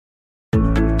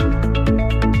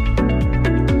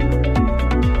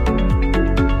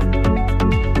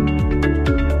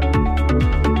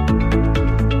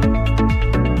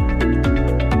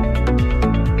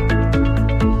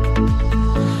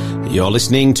You're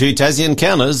listening to Tassie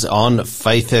Encounters on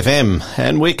Faith FM,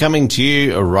 and we're coming to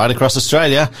you right across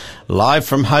Australia, live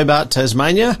from Hobart,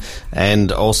 Tasmania,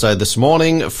 and also this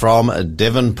morning from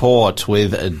Devonport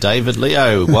with David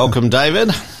Leo. Welcome, David.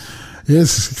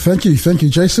 Yes, thank you,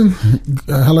 Jason.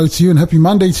 Hello to you and happy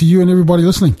Monday to you and everybody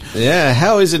listening. Yeah,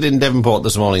 how is it in Devonport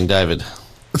this morning, David?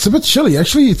 It's a bit chilly,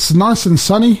 actually. It's nice and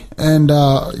sunny, and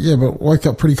but woke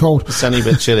up pretty cold. Sunny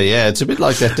but chilly, yeah. It's a bit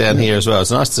like that down here as well.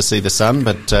 It's nice to see the sun,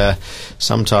 but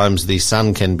sometimes the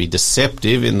sun can be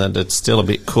deceptive in that it's still a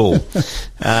bit cool.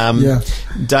 Yeah.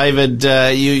 David,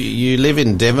 you live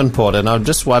in Devonport, and I'm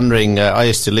just wondering, I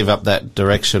used to live up that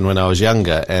direction when I was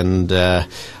younger, and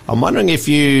I'm wondering if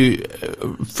you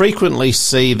frequently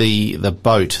see the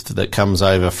boat that comes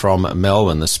over from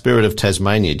Melbourne, the Spirit of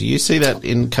Tasmania. Do you see that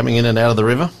coming in and out of the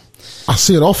river? I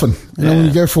see it often. You know, when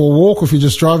you go for a walk, or if you're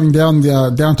just driving down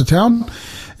to town,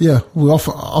 yeah, we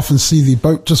often see the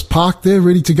boat just parked there,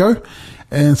 ready to go,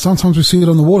 and sometimes we see it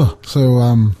on the water.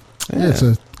 So, it's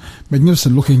a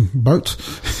magnificent looking boat.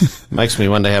 Makes me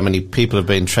wonder how many people have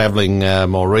been travelling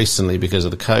more recently because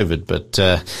of the COVID. But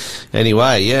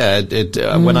anyway, yeah,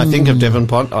 when I think of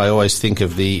Devonport, I always think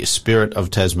of the Spirit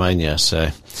of Tasmania. So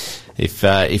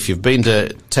if you've been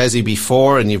to Tassie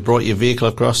before and you've brought your vehicle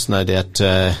across, no doubt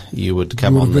you would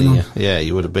come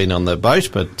you would have been on the boat.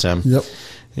 But yep.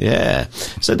 Yeah.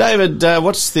 So David,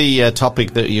 what's the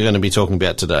topic that you're going to be talking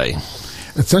about today?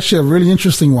 It's actually a really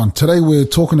interesting one. Today we're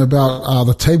talking about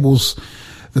the tables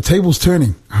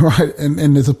turning, right?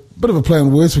 And there's a bit of a play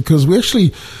on words because we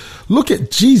actually look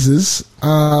at Jesus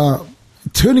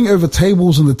turning over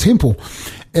tables in the temple.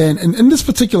 And in this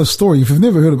particular story, if you've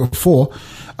never heard it before,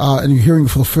 and you're hearing it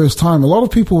for the first time, a lot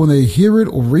of people, when they hear it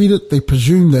or read it, they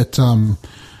presume that,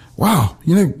 wow,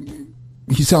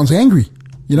 he sounds angry.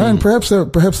 And perhaps they're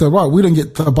right. We don't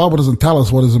get, the Bible doesn't tell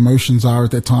us what his emotions are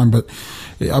at that time, but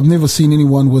I've never seen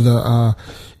anyone with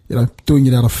doing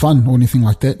it out of fun or anything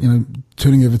like that,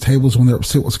 turning over tables when they're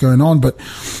upset what's going on. But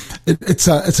it's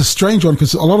a strange one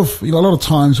because a lot of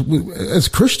times as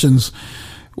Christians,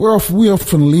 we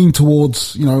often lean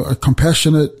towards, a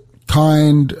compassionate,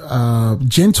 kind,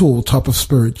 gentle type of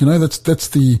spirit.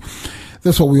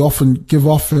 That's what we often give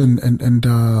off and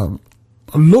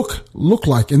look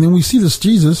like. And then we see this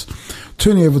Jesus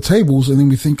turning over tables, and then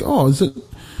we think, oh,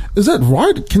 is that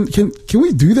right? Can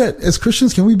we do that as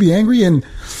Christians? Can we be angry? And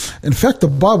in fact, the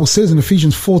Bible says in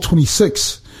Ephesians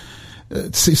 4:26,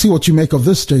 see what you make of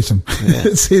this, Jason. Yeah.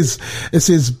 It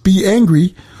says, be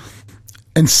angry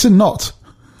and sin not.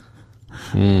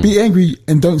 Be angry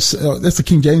and don't sin. That's the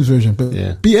King James Version,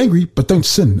 but be angry, but don't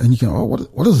sin. And you go, oh,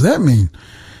 what does that mean?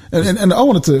 And I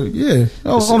wanted to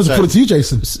put it to you,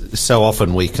 Jason. So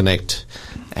often we connect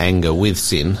anger with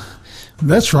sin.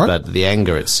 That's right. But the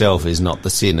anger itself is not the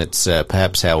sin. It's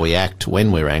perhaps how we act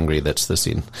when we're angry that's the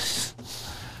sin.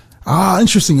 Ah,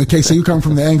 interesting. Okay, so you come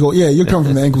from the angle. Yeah, you come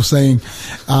from the angle saying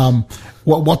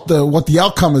what the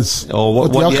outcome is. Or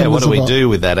what do we do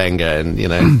with that anger? And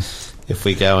if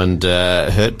we go and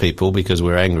hurt people because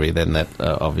we're angry, then that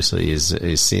obviously is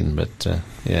sin. But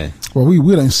yeah. Well,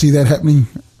 we don't see that happening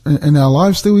in our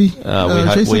lives, do we?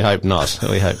 We hope not.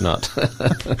 We hope not.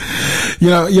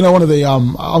 One of the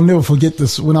I'll never forget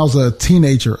this. When I was a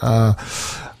teenager,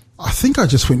 I think I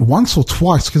just went once or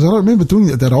twice because I don't remember doing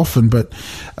it that often. But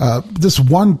this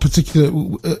one particular,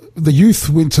 the youth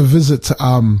went to visit,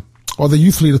 or the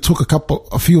youth leader took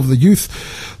a few of the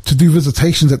youth to do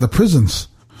visitations at the prisons.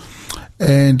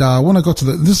 And when I got to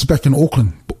this is back in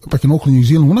Auckland, New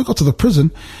Zealand. When I got to the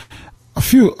prison, I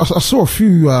saw a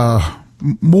few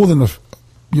more than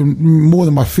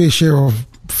my fair share of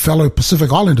fellow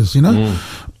Pacific Islanders, and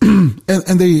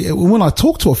when I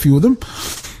talked to a few of them,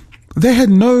 they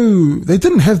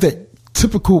didn't have that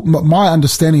typical, my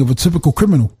understanding of a typical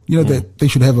criminal, that they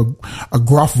should have a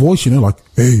gruff voice, like,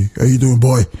 hey, how you doing,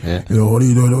 boy? Yeah. What are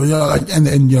you doing?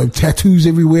 And tattoos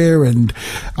everywhere and,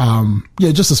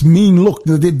 just this mean look.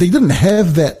 They didn't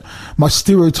have that, my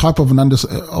stereotype of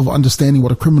understanding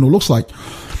what a criminal looks like.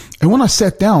 And when I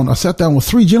sat down with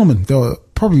three gentlemen. They were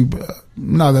probably, they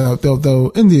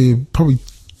were in the probably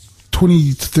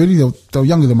 20 to 30. They were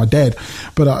younger than my dad.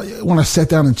 But when I sat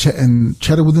down and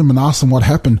chatted with them and asked them what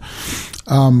happened,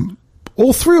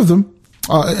 all three of them,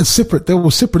 they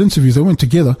were separate interviews. They weren't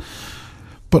together.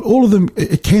 But all of them,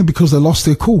 it came because they lost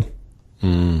their cool.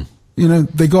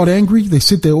 They got angry. They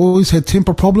said they always had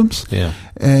temper problems. Yeah.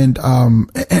 And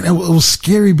it was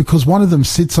scary because one of them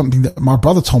said something that my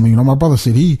brother told me. My brother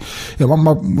said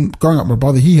growing up, my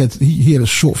brother, he had a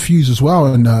short fuse as well.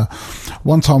 And,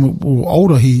 one time we were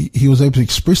older, he was able to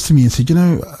express to me and said,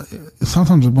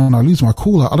 sometimes when I lose my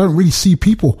cool, I don't really see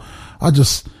people. I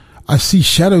just I see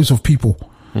shadows of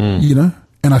people, you know,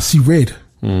 and I see red.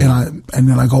 And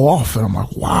then I go off and I'm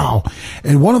like, wow.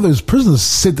 And one of those prisoners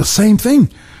said the same thing.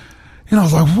 And I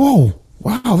was like, whoa,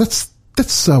 wow, that's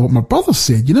what my brother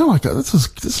said, you know, like this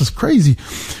is crazy.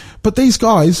 But these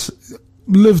guys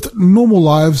lived normal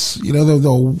lives, you know,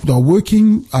 they were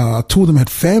working, two of them had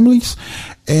families,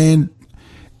 and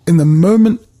in that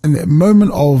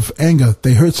moment of anger,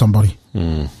 they hurt somebody,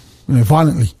 you know,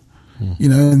 violently, you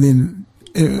know, and then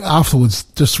afterwards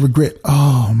just regret,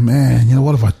 oh man, you know,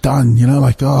 what have I done, you know,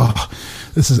 like, oh,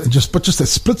 this is just that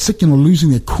split second of losing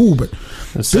their cool, but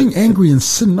being angry and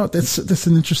sin, that's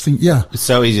an interesting, It's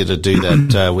so easy to do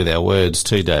that with our words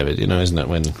too, David, you know, isn't it,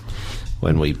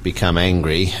 when we become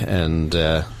angry, and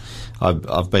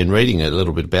I've been reading a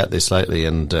little bit about this lately,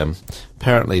 and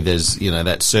apparently there's, you know,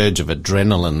 that surge of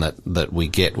adrenaline that we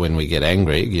get when we get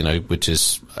angry, you know, which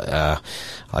is,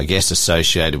 I guess,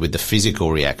 associated with the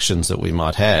physical reactions that we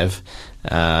might have,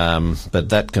 but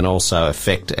that can also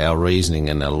affect our reasoning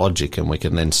and our logic, and we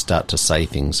can then start to say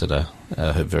things that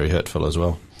are very hurtful as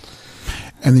well.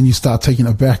 And then you start taking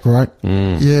it back, right?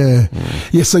 Yeah.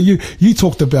 So you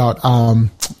talked about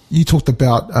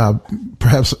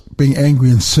perhaps being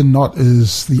angry and sin not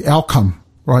is the outcome,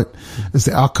 right? Is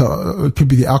the outcome. It could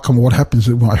be the outcome of what happens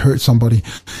when I hurt somebody.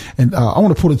 And I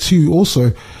want to put it to you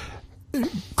also,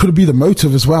 could it be the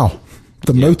motive as well?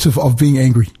 The motive of being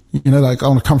angry. You know, like I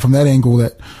want to come from that angle,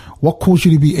 that what caused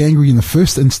you to be angry in the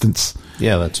first instance?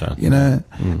 Yeah, that's right. You know,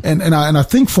 and I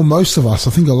think for most of us,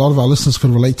 I think a lot of our listeners could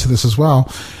relate to this as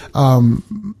well.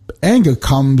 Anger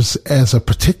comes as a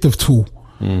protective tool.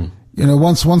 You know,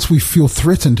 once we feel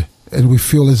threatened and we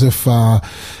feel as if our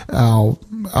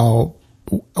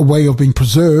way of being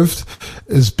preserved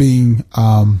is being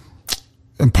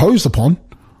imposed upon,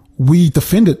 we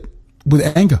defend it with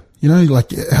anger. You know,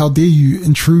 like, how dare you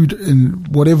intrude in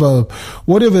whatever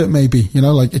it may be, you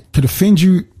know, like it could offend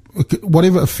you,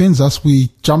 whatever offends us,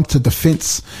 we jump to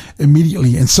defense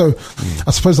immediately. And so I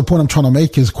suppose the point I'm trying to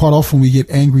make is quite often we get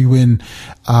angry when,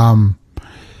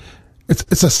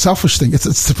 it's a selfish thing.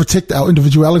 It's to protect our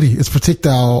individuality. It's protect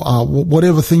our,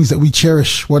 whatever things that we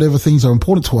cherish, whatever things are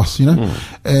important to us, you know?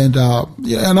 And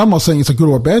I'm not saying it's a good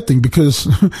or a bad thing, because,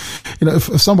 you know,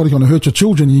 if somebody's going to hurt your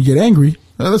children and you get angry,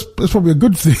 that's probably a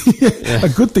good thing, a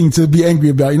good thing to be angry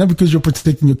about, you know, because you're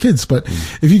protecting your kids. But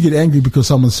if you get angry because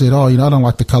someone said, oh, you know, I don't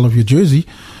like the color of your jersey,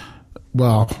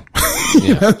 well,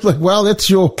 you know, like, well, that's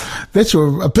your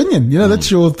opinion, you know, that's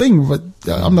your thing, but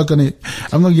I'm not gonna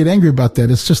get angry about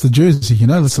that. It's just a jersey, you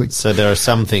know. It's like, so there are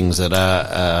some things that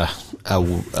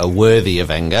are worthy of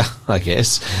anger, I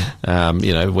guess.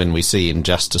 You know, when we see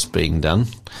injustice being done,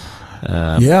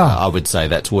 I would say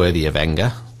that's worthy of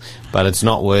anger, but it's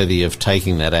not worthy of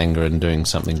taking that anger and doing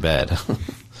something bad.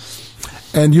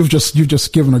 And you've just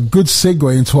given a good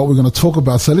segue into what we're going to talk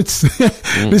about. So let's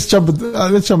jump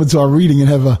into our reading and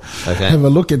have a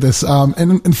look at this.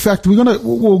 And in fact,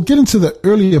 we'll get into the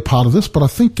earlier part of this, but I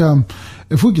think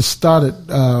if we could start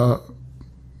at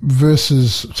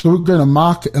verses. So we're going to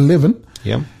Mark 11.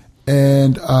 Yeah.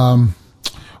 And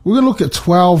we're going to look at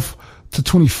 12 to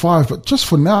 25. But just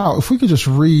for now, if we could just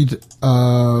read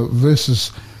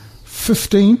verses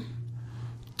 15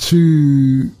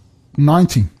 to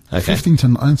 19. Okay. 15 to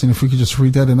 19, if we could just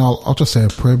read that, and I'll just say a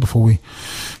prayer before we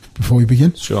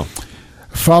begin. Sure.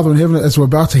 Father in heaven, as we're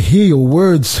about to hear your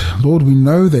words, Lord, we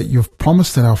know that you've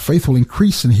promised that our faith will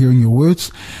increase in hearing your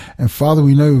words. And Father,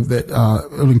 we know that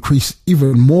it'll increase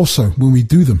even more so when we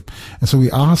do them. And so we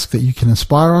ask that you can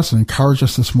inspire us and encourage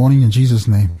us this morning in Jesus'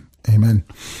 name. Amen.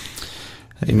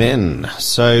 Amen.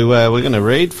 So we're going to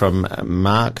read from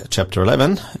Mark chapter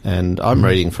 11, and I'm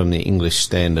reading from the English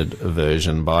Standard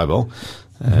Version Bible.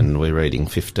 And we're reading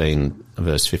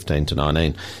verse 15 to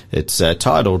 19. It's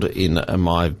titled in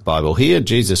my Bible here,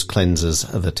 Jesus Cleanses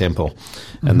the Temple.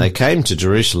 And they came to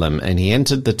Jerusalem, and he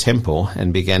entered the temple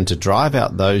and began to drive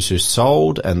out those who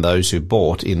sold and those who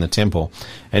bought in the temple.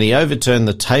 And he overturned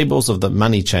the tables of the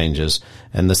money changers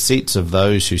and the seats of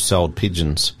those who sold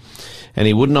pigeons. And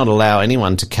he would not allow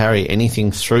anyone to carry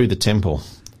anything through the temple.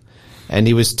 And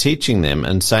he was teaching them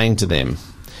and saying to them,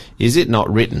 is it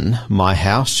not written, my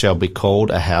house shall be called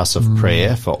a house of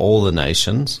prayer for all the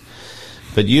nations?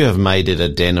 But you have made it a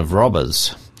den of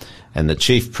robbers. And the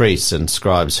chief priests and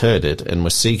scribes heard it, and were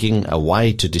seeking a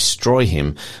way to destroy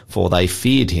him, for they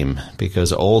feared him,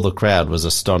 because all the crowd was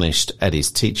astonished at his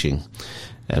teaching.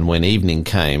 And when evening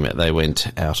came, they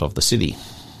went out of the city.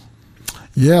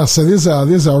 Yeah, so there's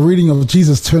our reading of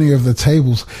Jesus turning over the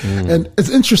tables. And it's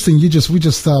interesting, you just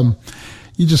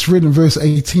read in verse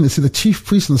 18, it said the chief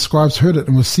priests and the scribes heard it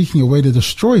and were seeking a way to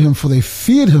destroy him, for they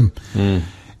feared him.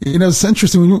 You know, it's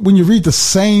interesting when you read the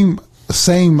same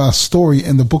story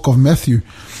in the book of Matthew.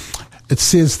 It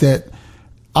says that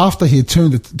after he had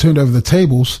turned over the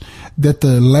tables, that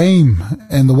the lame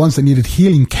and the ones that needed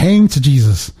healing came to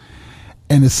Jesus,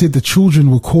 and it said the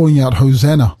children were calling out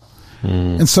Hosanna.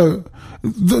 And so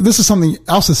this is something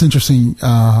else that's interesting,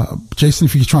 Jason.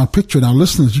 If you can try and picture it, our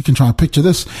listeners, you can try and picture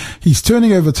this. He's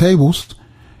turning over tables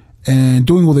and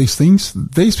doing all these things.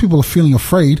 These people are feeling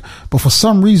afraid, but for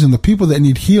some reason, the people that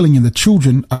need healing and the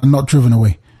children are not driven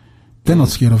away. They're not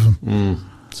scared of him.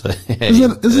 So,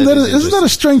 isn't that a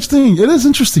strange thing? It is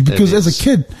interesting because as a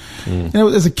kid,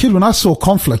 when I saw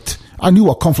conflict, I knew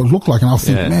what conflict looked like, and I was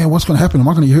thinking, man, what's going to happen? Am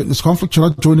I going to get hurt in this conflict? Should I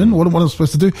join in? What am I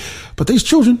supposed to do? But these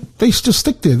children, they just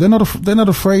stick there. They're not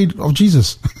afraid of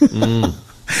Jesus. There's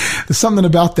something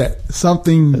about that. That's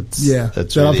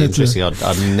really interesting.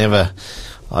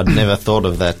 I'd never thought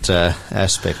of that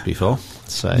aspect before.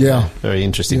 So very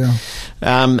interesting.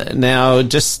 Now,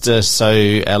 just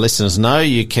so our listeners know,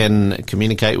 you can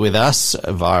communicate with us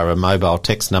via a mobile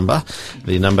text number.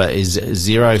 The number is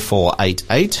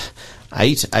 0488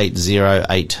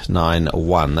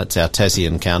 880891. That's our Tassie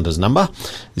Encounters number,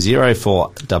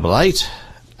 0488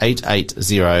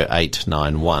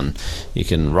 880891. You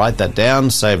can write that down,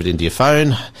 save it into your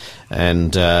phone,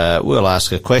 and we'll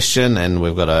ask a question, and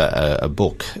we've got a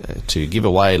book to give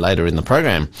away later in the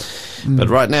program. But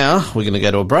right now, we're going to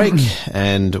go to a break,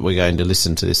 and we're going to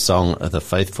listen to this song, The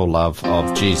Faithful Love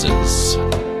of Jesus.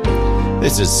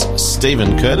 This is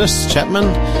Stephen Curtis Chapman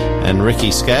and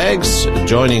Ricky Skaggs,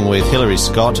 joining with Hilary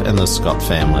Scott and the Scott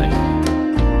family.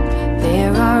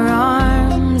 There are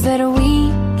arms that we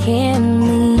can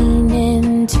lean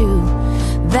into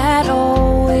that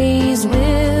always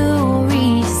will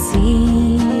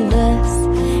receive us,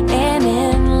 an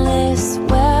endless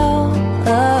well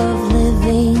of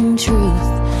living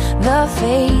truth, the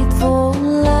faithful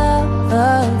love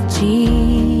of Jesus.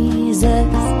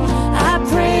 I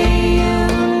pray you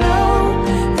know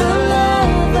the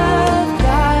love of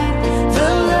God, the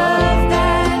love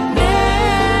that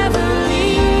never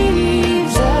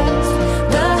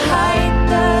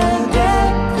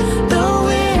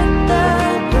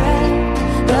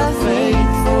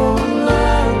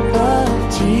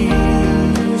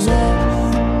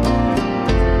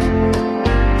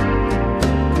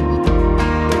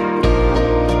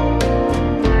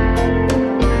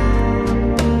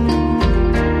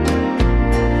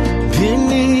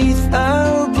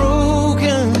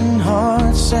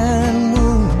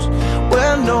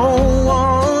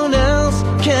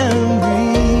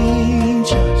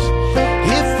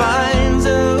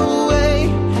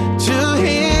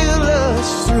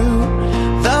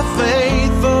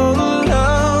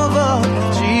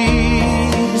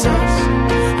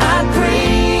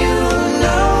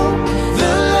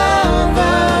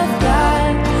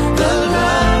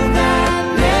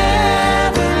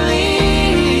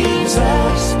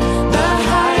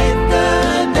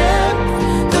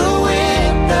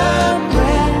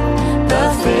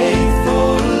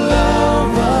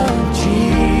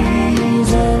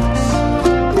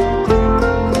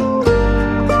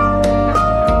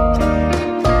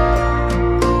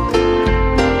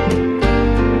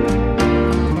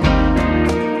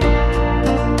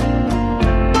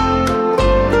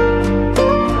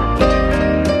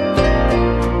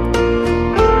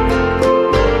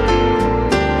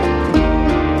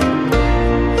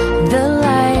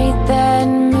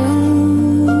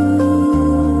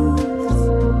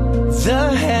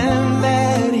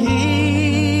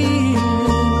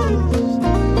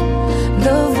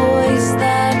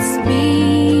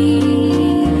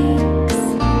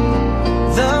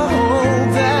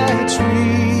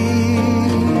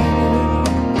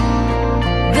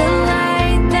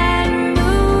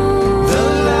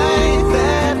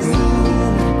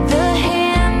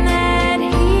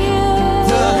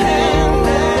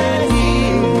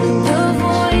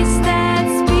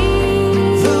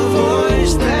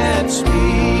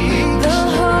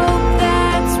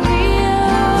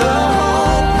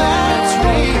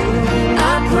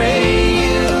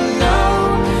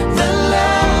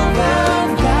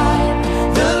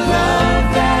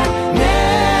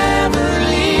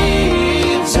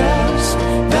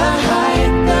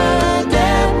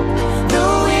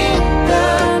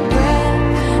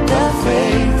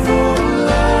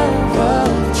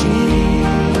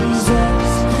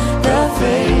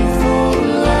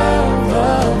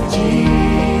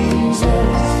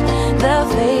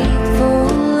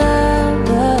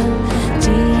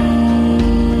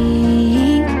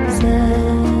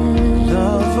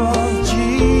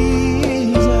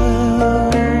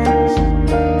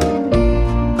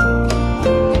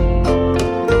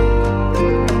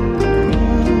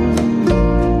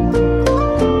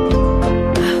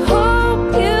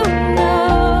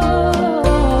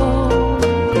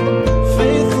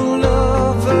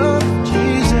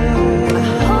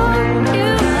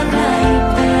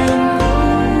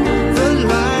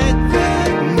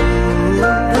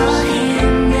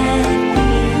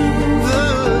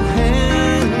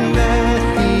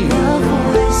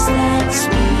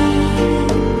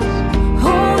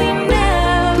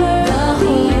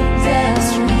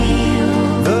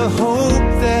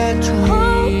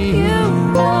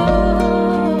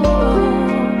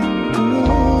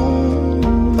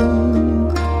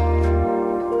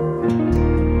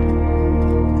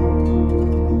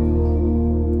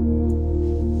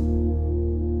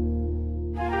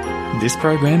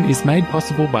program is made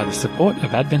possible by the support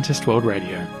of Adventist World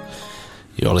Radio.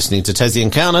 You're listening to Tassie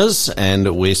Encounters,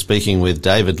 and we're speaking with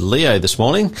David Leo this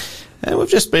morning. And we've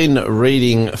just been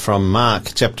reading from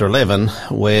Mark chapter 11,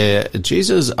 where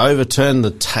Jesus overturned the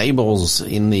tables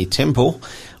in the temple,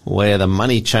 where the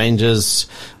money changers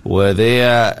were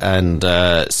there and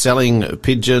selling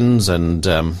pigeons, and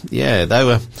they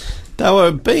were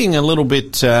being a little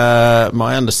bit.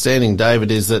 My understanding, David,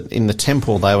 is that in the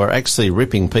temple they were actually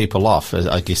ripping people off.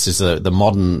 I guess is the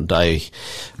modern day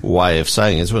way of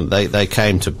saying it. They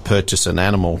came to purchase an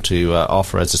animal to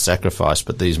offer as a sacrifice,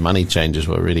 but these money changers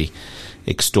were really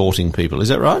extorting people. Is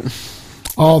that right?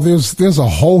 Oh, there's a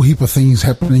whole heap of things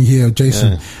happening here,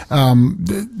 Jason.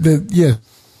 Yeah.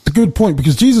 It's a good point,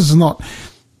 because Jesus is not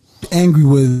angry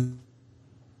with,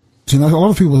 a lot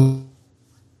of people,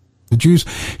 the Jews,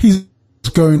 he's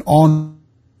going on.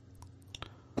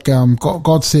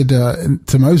 God said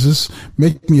to Moses,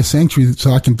 make me a sanctuary so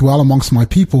I can dwell amongst my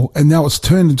people. And now it's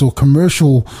turned into a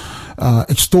commercial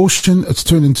extortion. It's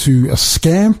turned into a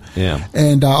scam. Yeah.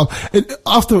 And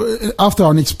after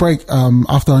our next break,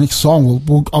 after our next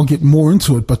song, I'll get more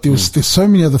into it. But there's so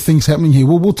many other things happening here.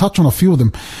 We'll touch on a few of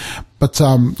them. But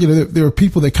there are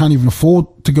people that can't even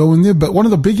afford to go in there. But one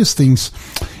of the biggest things,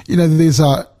 there's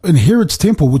in Herod's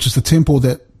temple, which is the temple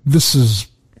that this is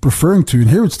referring to. And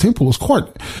Herod's temple was quite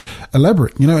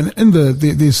elaborate, and in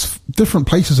there's different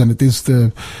places in it. There's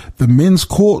the men's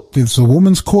court, there's the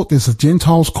women's court, there's the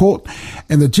Gentiles court,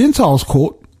 and the Gentiles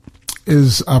court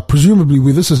is presumably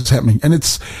where this is happening. And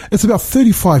it's about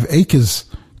 35 acres,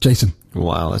 Jason.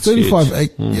 Wow, that's 35 huge.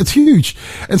 acres. It's huge.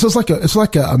 And so it's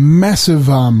like a massive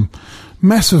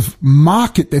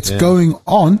market that's going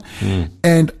on.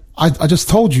 And I just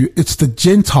told you, it's the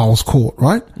Gentiles court,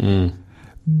 right?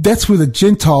 That's where the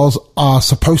Gentiles are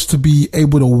supposed to be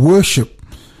able to worship.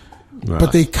 Right.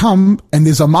 But they come and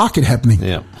there's a market happening.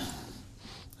 Yeah.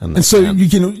 And so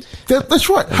that's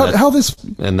right.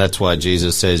 And that's why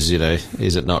Jesus says,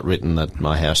 is it not written that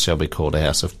my house shall be called a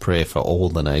house of prayer for all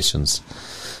the nations?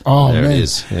 Oh, there man. It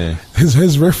is. Yeah.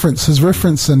 His reference,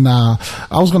 and I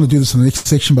was going to do this in the next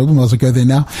section, but we might as well go there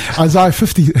now.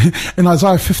 In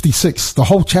Isaiah 56, the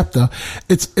whole chapter,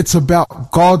 it's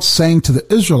about God saying to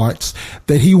the Israelites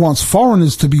that he wants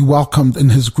foreigners to be welcomed in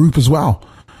his group as well.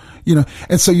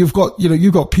 And so you've got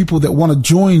people that want to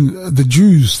join the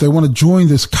Jews. They want to join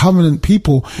this covenant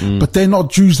people, but they're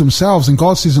not Jews themselves. And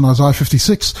God says in Isaiah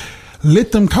 56,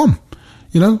 let them come.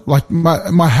 Like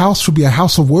my house should be a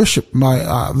house of worship.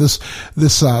 This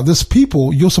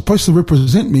people, you're supposed to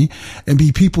represent me and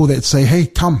be people that say, hey,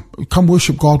 come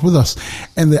worship God with us.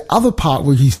 And the other part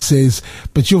where he says,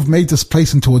 but you've made this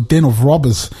place into a den of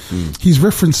robbers. He's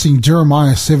referencing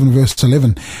Jeremiah 7 verse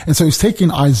 11. And so he's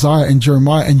taking Isaiah and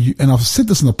Jeremiah, and I've said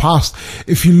this in the past.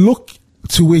 If you look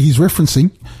to where he's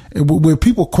referencing, where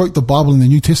people quote the Bible in the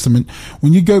New Testament,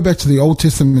 when you go back to the Old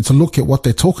Testament to look at what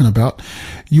they're talking about,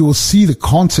 you will see the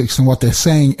context and what they're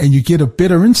saying, and you get a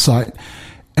better insight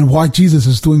and why Jesus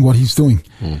is doing what he's doing.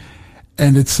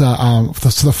 And it's, so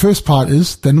the first part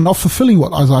is they're not fulfilling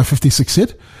what Isaiah 56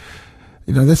 said.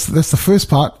 That's the first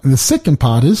part. And the second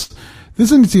part is there's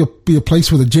going to be a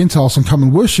place where the Gentiles can come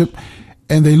and worship,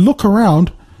 and they look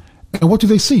around, and what do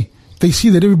they see? They see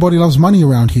that everybody loves money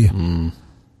around here.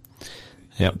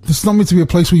 Yep. It's not meant to be a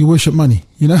place where you worship money,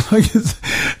 but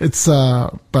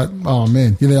oh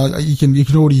man, you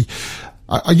can already,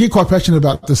 I get quite passionate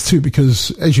about this too,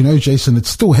 because as you know, Jason, it's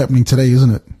still happening today,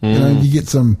 isn't it?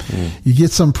 You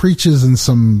get some preachers and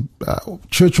some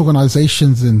church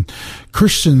organizations and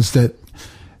Christians that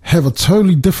have a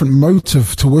totally different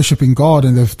motive to worshiping God,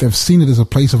 and they've seen it as a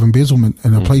place of embezzlement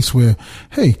and a place where,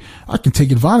 hey, I can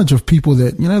take advantage of people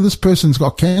that, this person's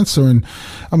got cancer, and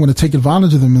I'm going to take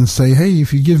advantage of them and say, hey,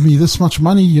 if you give me this much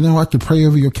money, I could pray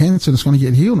over your cancer and it's going to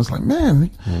get healed. And it's like, man,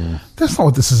 that's not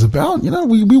what this is about.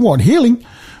 We want healing,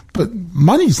 but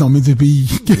money's not meant to be,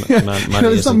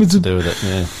 money it's not meant to do with it.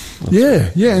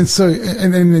 Yeah. And so,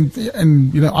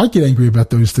 and I get angry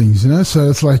about those things, so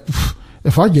it's like,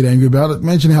 if I get angry about it,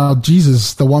 imagine how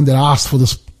Jesus, the one that asked for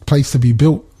this place to be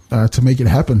built, to make it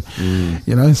happen,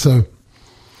 so,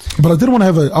 but I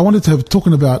wanted to have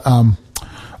talking about,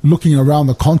 looking around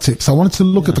the context. I wanted to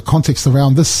look at the context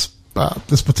around this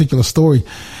particular story.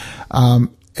 And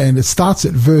it starts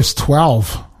at verse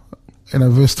 12,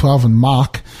 verse 12 in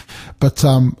Mark, but,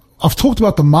 I've talked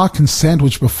about the Markan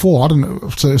sandwich before. I don't know.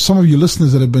 So some of you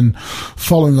listeners that have been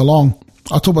following along,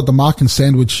 I talked about the Markan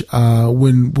sandwich,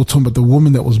 when we're talking about the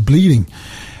woman that was bleeding.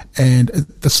 And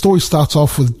the story starts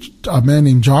off with a man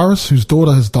named Jairus, whose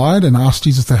daughter has died, and asked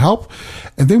Jesus to help.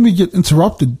 And then we get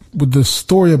interrupted with the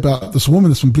story about this woman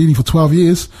that's been bleeding for 12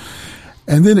 years.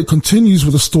 And then it continues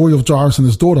with the story of Jairus and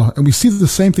his daughter. And we see the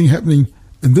same thing happening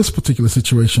in this particular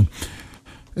situation.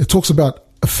 It talks about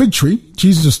a fig tree,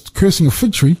 Jesus cursing a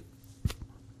fig tree,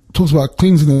 talks about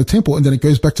cleansing the temple, and then it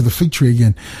goes back to the fig tree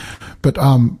again. But,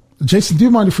 Jason, do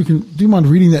you mind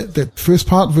reading that first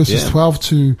part, verses 12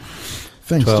 to,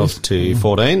 thanks, 12 Jason. to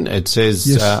 14. It says,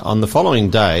 Yes. on the following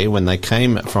day, when they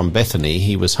came from Bethany,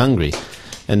 he was hungry.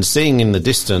 And seeing in the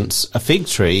distance a fig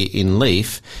tree in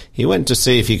leaf, he went to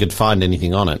see if he could find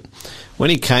anything on it. When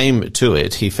he came to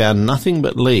it, he found nothing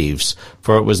but leaves,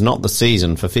 for it was not the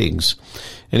season for figs.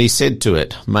 And he said to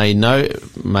it, May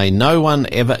no one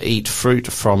ever eat fruit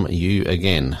from you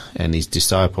again. And his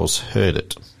disciples heard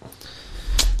it.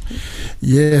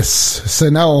 Yes. So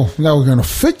now we're going to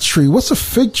fig tree. What's a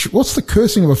fig tree? What's the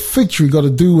cursing of a fig tree got to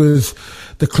do with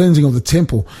the cleansing of the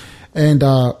temple? And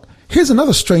here's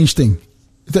another strange thing.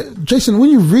 Jason, when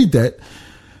you read that,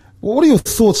 what are your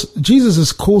thoughts? Jesus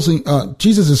is cursing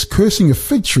a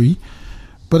fig tree,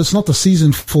 but it's not the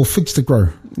season for figs to grow.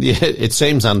 Yeah, it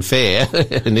seems unfair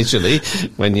initially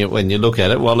when you look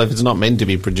at it. Well, if it's not meant to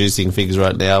be producing figs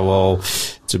right now, well,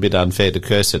 it's a bit unfair to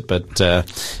curse it. But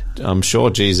I'm sure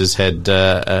Jesus had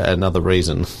another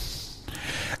reason.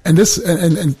 And there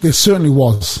certainly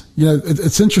was. You know,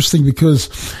 it's interesting because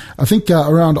I think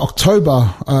around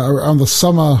October, around the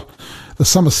summer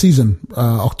season,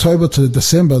 October to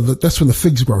December, that's when the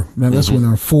figs grow. You know, that's when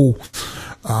they're full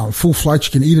flight.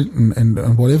 You can eat it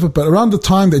and whatever. But around the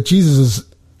time that Jesus is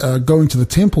going to the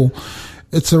temple,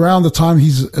 it's around the time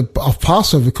of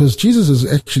Passover, because Jesus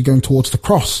is actually going towards the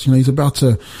cross. You know, he's about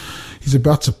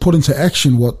to put into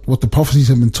action what the prophecies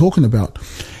have been talking about.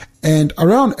 And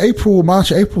around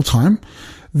March, April time,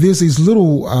 there's these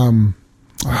little,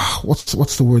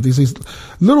 what's the word? There's these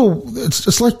little,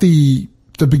 it's like the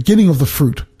beginning of the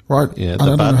fruit, right? Yeah, I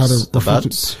don't know how to the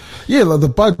buds. Yeah, like the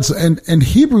buds, and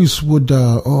Hebrews would,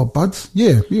 buds?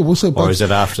 Yeah, we'll say buds. Or is it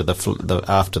after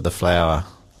the flower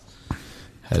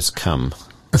has come?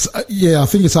 I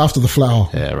think it's after the flower.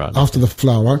 Yeah, right. After the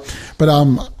flower, right? But,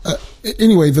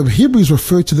 anyway, the Hebrews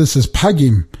refer to this as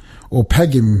pagim, or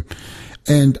pagim.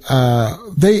 And,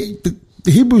 the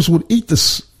Hebrews would eat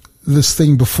this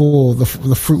thing before the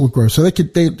fruit would grow. So they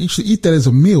actually eat that as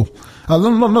a meal.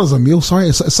 Not as a meal, sorry.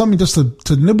 It's something just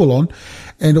to nibble on.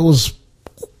 And it was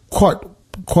quite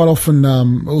often,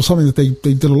 it was something that they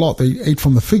did a lot. They ate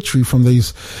from the fig tree, from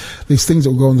these things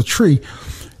that would grow on the tree.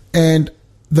 And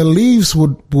the leaves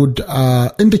would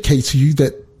indicate to you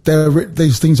that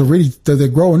these things are ready, that they're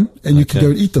growing, and you can go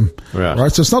and eat them.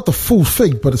 Right. So it's not the full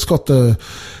fig, but it's got the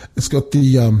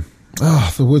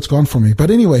word's gone from me. But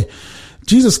anyway,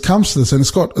 Jesus comes to this, and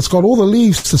it's got all the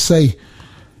leaves to say,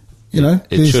 you know,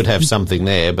 it should have something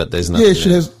there, but there's nothing. Yeah, it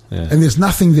should have, and there's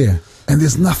nothing there, and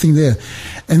there's nothing there,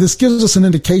 and this gives us an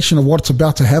indication of what's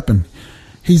about to happen.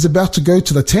 He's about to go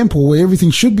to the temple where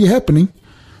everything should be happening,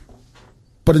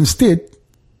 but instead,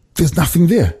 there's nothing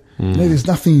there. You know, there's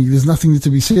nothing to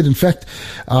be said. In fact,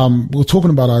 we're talking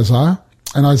about Isaiah,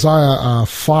 and Isaiah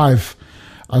 5.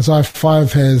 Isaiah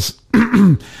 5 has,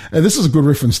 and this is a good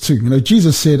reference too. You know,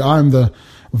 Jesus said, I am the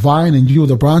vine and you are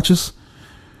the branches.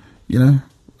 You know,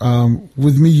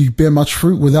 with me you bear much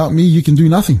fruit. Without me you can do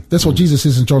nothing. That's what Jesus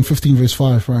says in John 15 verse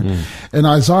 5, right? In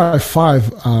Isaiah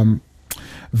 5,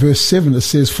 verse 7, it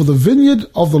says, For the vineyard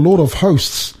of the Lord of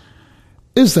hosts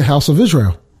is the house of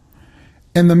Israel,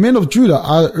 and the men of Judah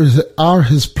are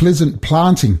his pleasant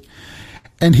planting.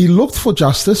 And he looked for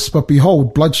justice, but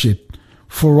behold, bloodshed.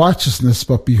 For righteousness,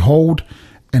 but behold,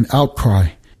 an outcry.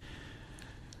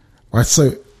 Right,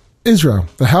 so Israel,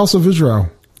 the house of Israel,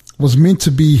 was meant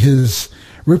to be his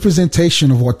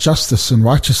representation of what justice and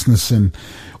righteousness and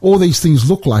all these things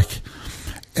look like.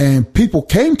 And people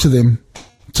came to them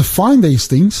to find these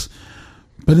things,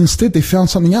 but instead they found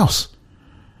something else.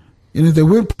 You know, they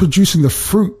weren't producing the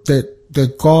fruit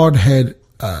that God had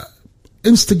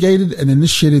instigated and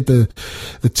initiated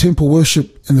the temple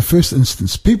worship in the first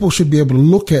instance. People should be able to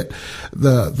look at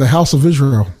the house of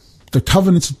Israel, the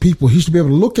covenanted people. He should be able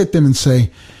to look at them and say,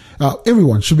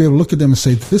 everyone should be able to look at them and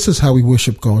say, this is how we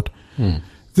worship God.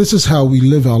 This is how we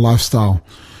live our lifestyle.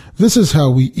 This is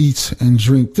how we eat and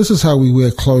drink. This is how we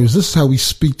wear clothes. This is how we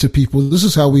speak to people. This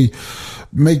is how we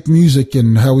make music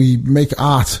and how we make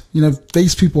art. You know,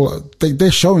 these people, they're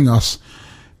showing us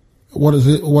what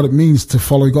it means to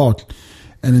follow God.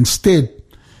 And instead,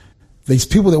 these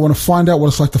people that want to find out what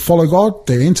it's like to follow God,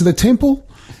 they enter the temple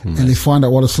and they find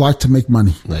out what it's like to make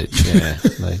money. They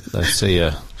see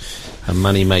a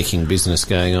money-making business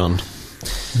going on.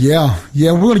 Yeah.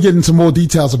 We're going to get into more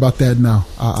details about that now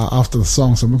after the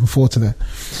song, so I'm looking forward to that.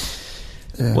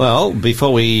 Well,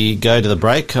 before we go to the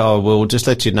break, I will just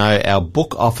let you know our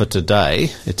book offer today.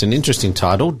 It's an interesting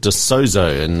title, De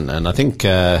Sozo, and I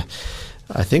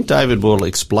think David will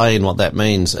explain what that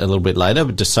means a little bit later.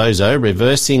 But De Sozo,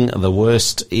 Reversing the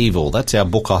Worst Evil. That's our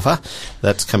book offer.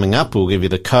 That's coming up. We'll give you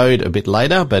the code a bit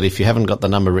later, but if you haven't got the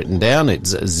number written down,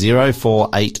 it's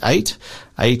 0488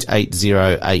 880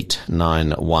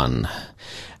 891.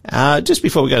 Just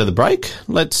before we go to the break,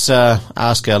 let's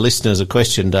ask our listeners a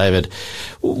question, David.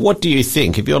 What do you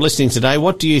think? If you're listening today,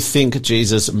 what do you think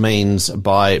Jesus means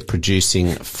by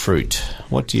producing fruit?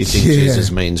 What do you think Jesus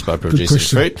means by producing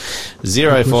fruit?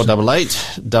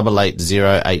 0488 880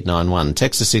 891.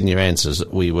 Text us in your answers.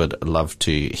 We would love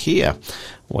to hear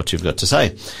what you've got to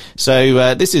say.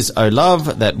 So this is O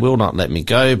Love That Will Not Let Me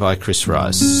Go by Chris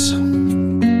Rice.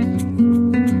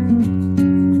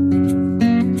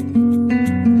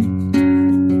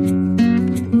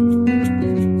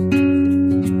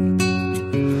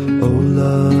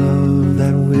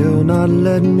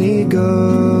 Let me go.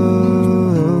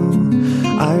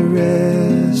 I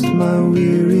rest my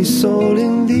weary soul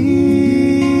in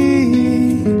thee.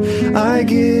 I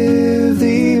give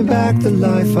thee back the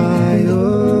life I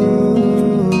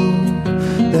owe,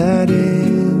 that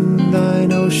in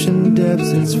thine ocean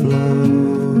depths its flow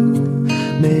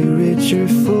may richer,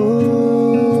 fuller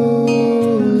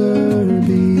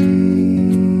be.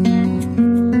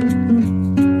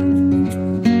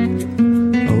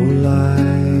 O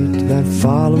light that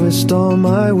followest all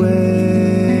my way,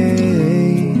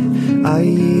 I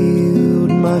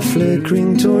yield my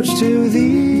flickering torch to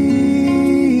thee.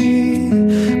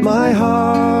 My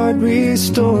heart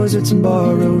restores its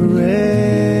borrowed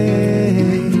ray,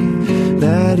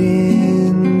 that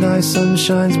in thy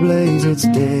sunshine's blaze its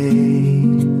day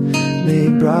may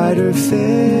brighter, fairer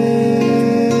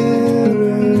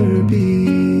be.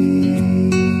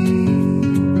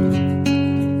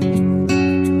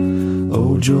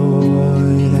 O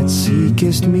joy that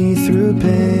seekest me through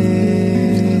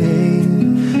pain,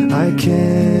 I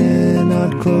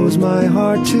cannot close my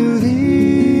heart to thee.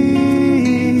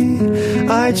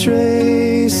 I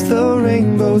trace the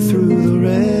rainbow through the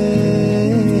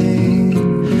rain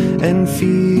and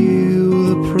feel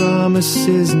the promise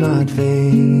is not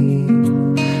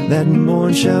vain, that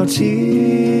morn shall tearless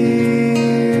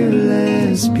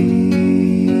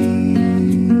be.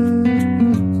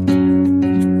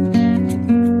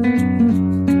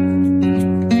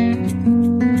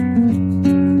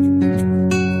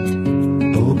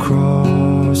 O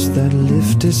cross that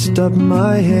liftest up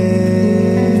my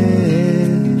head,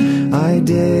 I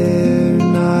dare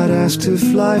not ask to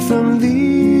fly from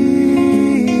thee.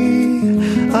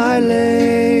 I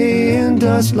lay in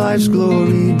dust life's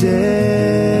glory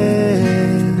dead,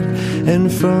 and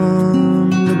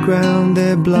from the ground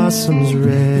there blossoms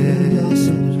red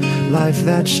life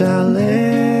that shall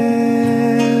endless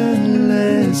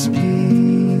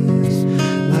peace,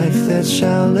 life that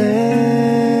shall endless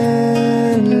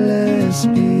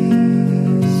peace.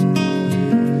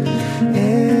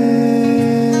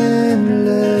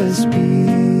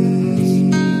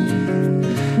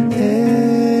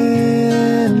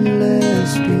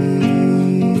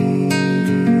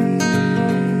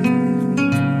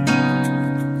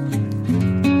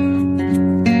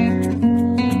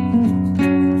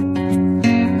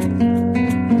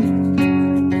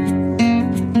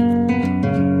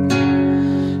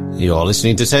 You're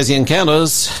listening to Tassie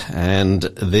Encounters, and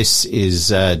this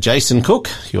is Jason Cook,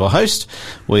 your host,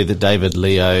 with David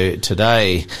Leo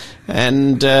today.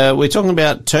 And we're talking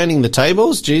about turning the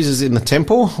tables, Jesus in the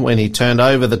temple, when he turned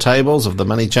over the tables of the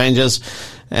money changers.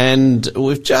 And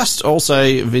we've just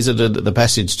also visited the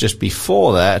passage just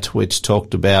before that, which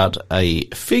talked about a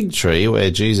fig tree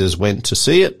where Jesus went to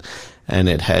see it, and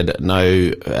it had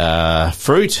no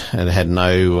fruit, and it had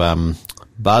no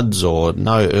buds or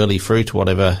no early fruit,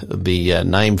 whatever the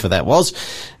name for that was,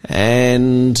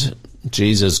 and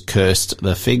Jesus cursed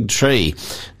the fig tree.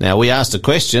 Now, we asked a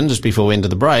question just before we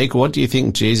entered the break: what do you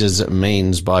think Jesus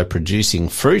means by producing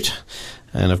fruit?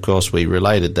 And of course we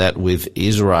related that with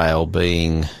Israel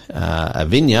being a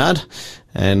vineyard,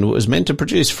 and it was meant to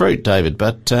produce fruit, David,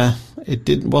 but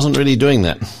it wasn't really doing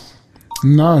that.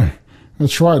 No,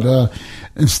 that's right.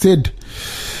 Instead,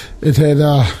 it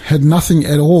had nothing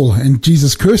at all, and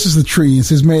Jesus curses the tree and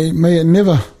says, "May it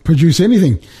never produce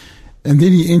anything." And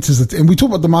then he enters it, and we talk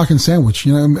about the Mark and Sandwich,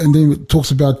 and then it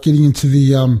talks about getting into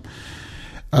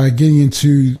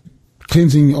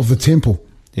cleansing of the temple.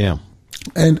 Yeah,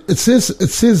 and it says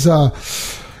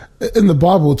in the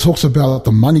Bible it talks about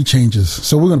the money changers.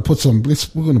 So we're going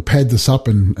to we're going to pad this up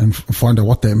and find out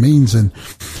what that means. And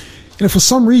for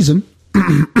some reason,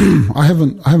 I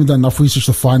haven't done enough research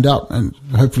to find out, and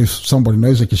hopefully if somebody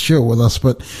knows they can share it with us.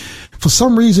 But for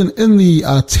some reason in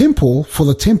the temple, for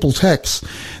the temple tax,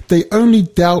 they only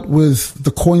dealt with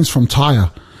the coins from Tyre.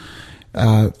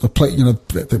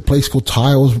 The place called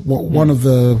Tyre was one of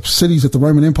the cities that the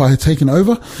Roman Empire had taken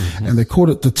over, and they called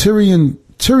it the Tyrian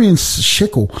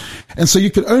shekel. And so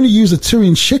you could only use a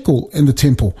Tyrian shekel in the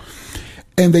temple.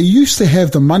 And they used to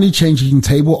have the money changing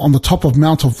table on the top of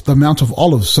the Mount of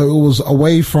Olives. So it was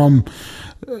away from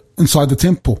inside the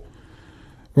temple.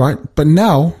 Right. But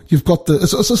now you've got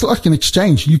it's like an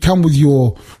exchange. You come with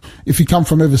if you come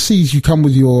from overseas, you come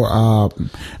with your,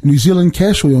 New Zealand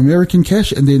cash or your American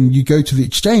cash, and then you go to the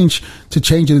exchange to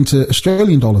change it into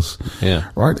Australian dollars. Yeah.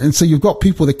 Right. And so you've got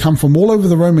people that come from all over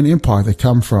the Roman Empire. They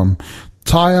come from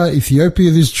Tyre,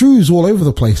 Ethiopia. There's Jews all over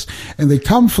the place, and they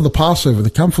come for the Passover. They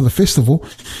come for the festival,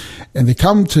 and they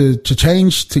come to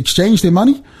exchange their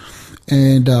money.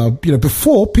 And,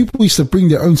 before people used to bring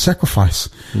their own sacrifice.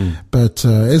 But,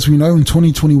 as we know in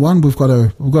 2021, we've got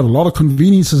a lot of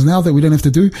conveniences now that we don't have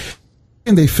to do.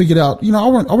 And they figured out, I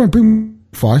won't bring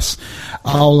sacrifice.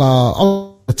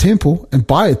 I'll a temple and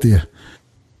buy it there.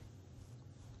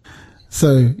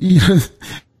 So, you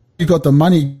got the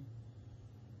money.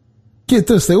 Get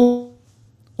this, they all,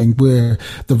 where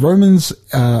the Romans,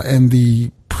 and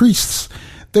the priests,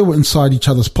 they were inside each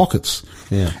other's pockets.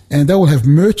 Yeah. And they will have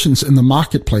merchants in the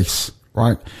marketplace,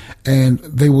 right? And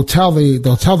they'll tell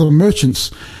the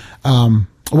merchants,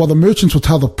 the merchants will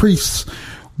tell the priests,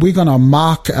 we're going to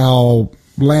mark our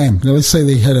lamb. Now, let's say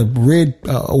they had a red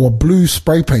or a blue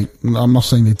spray paint. I'm not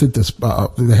saying they did this,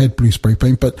 but they had blue spray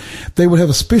paint, but they would have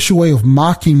a special way of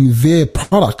marking their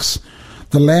products,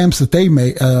 the lambs that they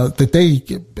made,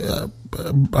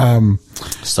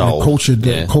 sold,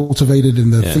 cultivated,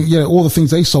 and all the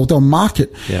things they sold, they'll mark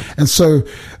it. Yeah. And so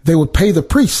they would pay the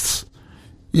priests,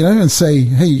 and say,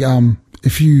 hey,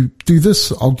 if you do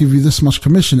this, I'll give you this much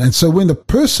commission. And so when the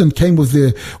person came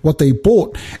with what they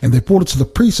bought, and they brought it to the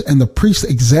priest, and the priest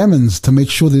examines to make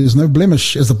sure there's no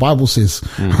blemish, as the Bible says,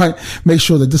 right? Make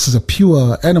sure that this is a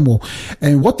pure animal.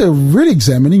 And what they're really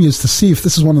examining is to see if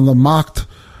this is one of the marked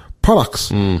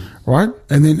products, right?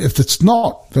 And then if it's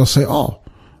not, they'll say, oh,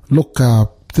 look,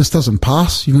 this doesn't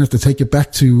pass. You're going to have to take it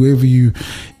back to wherever you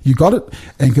got it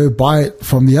and go buy it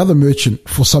from the other merchant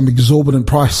for some exorbitant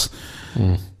price.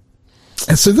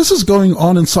 And so this is going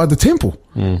on inside the temple.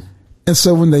 And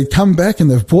so when they come back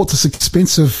and they've bought this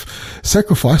expensive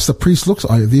sacrifice, the priest looks,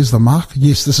 oh, there's the mark.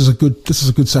 Yes, this is a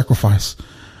good sacrifice.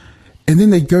 And then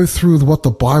they go through what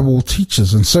the Bible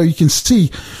teaches. And so you can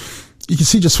see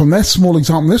just from that small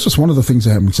example, that's just one of the things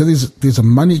that happen. So there's a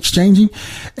money exchanging,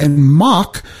 and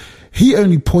Mark, he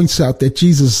only points out that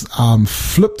Jesus,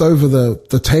 flipped over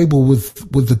the table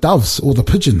with the doves or the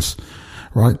pigeons,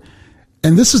 right?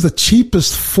 And this is the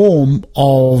cheapest form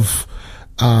of,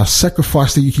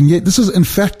 sacrifice that you can get. This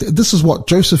is what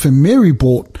Joseph and Mary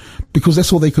bought, because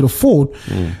that's all they could afford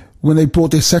when they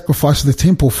brought their sacrifice to the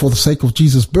temple for the sake of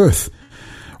Jesus' birth.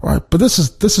 Right. But this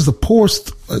is the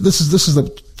poorest, this is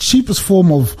the cheapest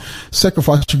form of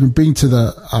sacrifice you can bring to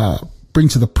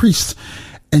the priest.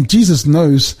 And Jesus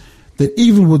knows that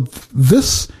even with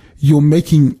this, you're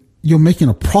making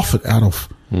a profit out of.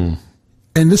 And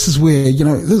this is where,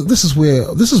 this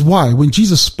is why when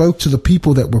Jesus spoke to the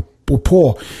people that were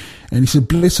poor, and he said,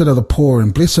 blessed are the poor,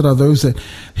 and blessed are those that,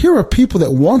 here are people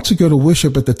that want to go to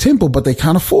worship at the temple, but they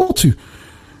can't afford to.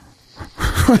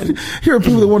 Right? Here are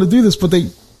people that want to do this, but they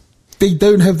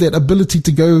don't have that ability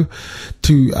to go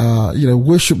to,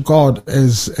 worship God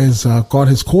as God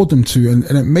has called them to. And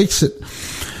it makes it.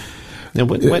 Now,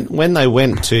 when they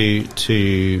went to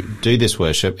do this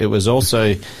worship, it was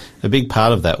also a big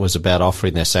part of that was about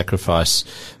offering their sacrifice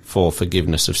for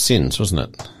forgiveness of sins, wasn't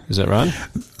it? Is that right?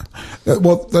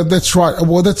 Well, that's right.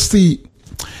 Well, that's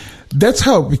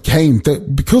how it became,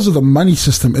 that because of the money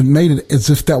system, it made it as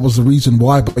if that was the reason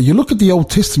why. But you look at the Old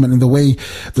Testament and the way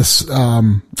this,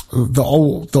 the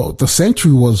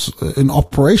sanctuary was in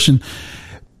operation,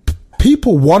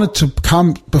 people wanted to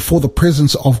come before the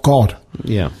presence of God.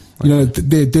 Yeah.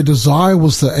 Their desire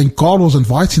was and God was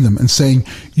inviting them and saying,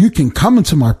 you can come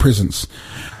into my presence.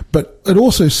 But it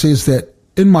also says that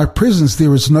in my presence,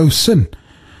 there is no sin,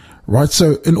 right?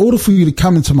 So in order for you to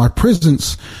come into my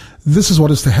presence, this is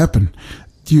what is to happen.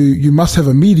 You must have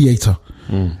a mediator.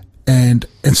 And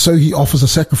so he offers a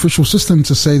sacrificial system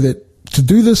to say that to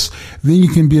do this, then you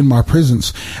can be in my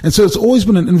presence. And so it's always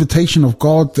been an invitation of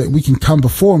God that we can come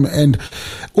before him. And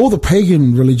all the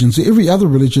pagan religions, every other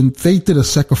religion, they did a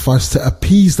sacrifice to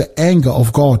appease the anger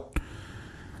of God.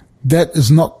 that's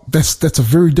a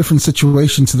very different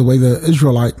situation to the way the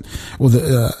Israelite or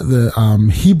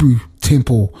the Hebrew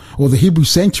temple or the Hebrew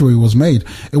sanctuary was made.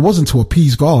 It wasn't to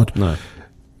appease God. No.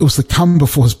 It was to come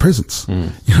before his presence.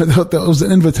 You know, that was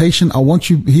an invitation. I want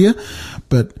you here,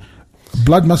 but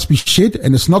blood must be shed,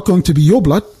 and it's not going to be your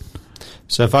blood.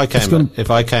 So if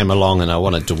I came along and I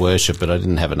wanted to worship, but I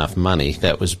didn't have enough money,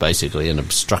 that was basically an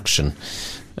obstruction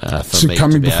for me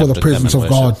coming to be before able the to presence come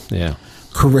of and worship. God. Yeah.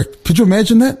 Correct. Could you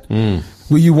imagine that?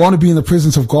 Where you want to be in the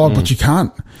presence of God, but you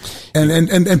can't.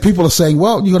 And people are saying,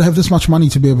 well, you got to have this much money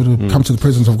to be able to come to the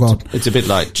presence of God. It's a bit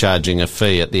like charging a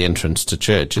fee at the entrance to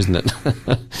church, isn't it?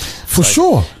 For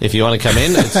sure. If you want to come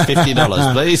in, it's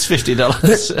 $50, please,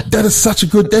 $50. That is such a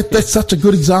good, that's such a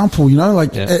good example, you know,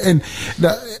 like, Yeah. and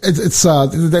that's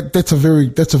a very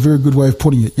good way of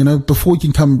putting it, you know, before you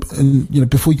can come and, you know,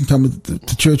 before you can come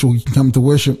to church or you can come to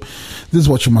worship, this is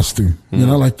what you must do, you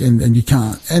know, like, and you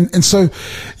can't. And so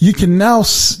you can now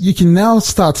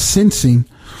start sensing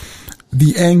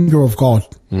the anger of God,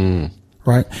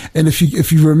 right? And if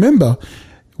you remember,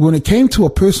 when it came to a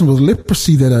person with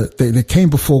leprosy that came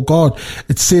before God,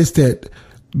 it says that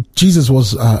Jesus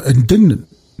was indignant.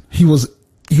 He was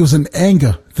in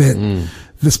anger that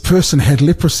this person had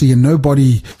leprosy and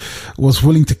nobody was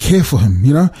willing to care for him,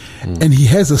 you know? And he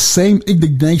has the same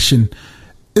indignation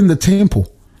in the temple,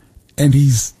 and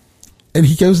he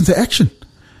goes into action,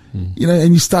 you know,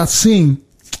 and you start seeing.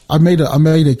 I made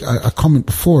a comment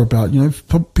before about, you know, if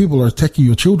people are attacking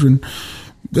your children,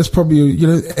 that's probably, you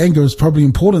know, anger is probably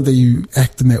important that you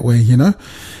act in that way, you know,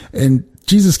 and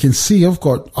Jesus can see I've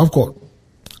got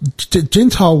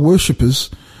Gentile worshippers,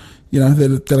 you know,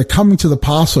 that are coming to the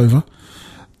Passover.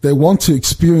 They want to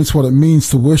experience what it means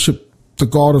to worship the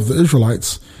God of the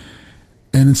Israelites,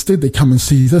 and instead they come and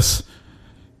see this,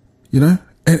 you know,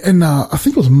 and I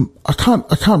think it was, I can't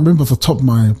remember off the top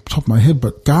of my head,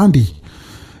 but Gandhi,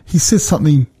 he said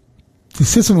something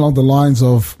along the lines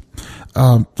of,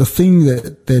 the thing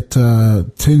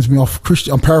that turns me off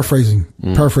Christian, I'm paraphrasing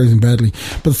badly,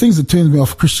 but the things that turns me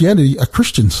off Christianity are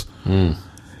Christians. You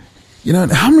know,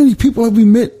 and how many people have we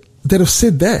met that have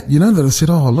said that, you know, that have said,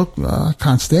 oh, look, I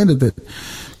can't stand it that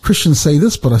Christians say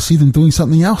this, but I see them doing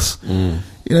something else.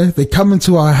 You know, they come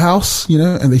into our house, you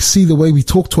know, and they see the way we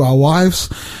talk to our wives.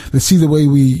 They see the way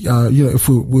we, you know, if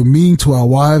we're mean to our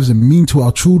wives and mean to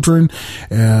our children,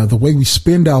 the way we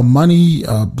spend our money,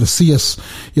 they see us,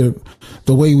 you know,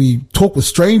 the way we talk with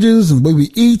strangers and the way we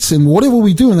eat and whatever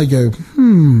we do. And they go,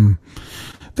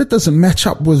 that doesn't match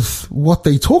up with what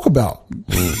they talk about.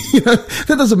 You know,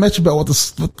 that doesn't match about what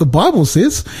the Bible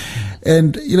says.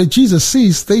 And, you know, Jesus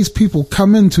sees these people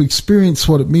come in to experience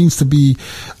what it means to be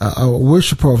a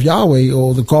worshiper of Yahweh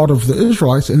or the God of the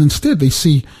Israelites. And instead they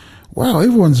see, wow,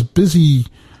 everyone's busy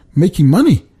making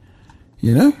money,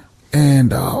 you know?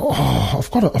 And,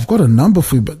 I've got a number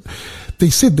for you, but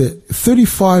they said that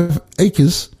 35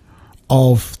 acres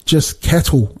of just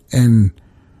cattle and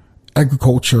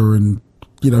agriculture and,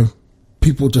 you know,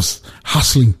 people just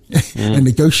hustling and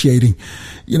negotiating,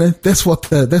 you know, that's what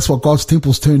God's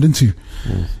temple's turned into.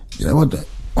 You know what?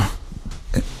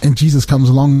 And Jesus comes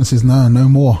along and says, no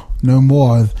more.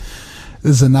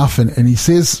 This is enough. And he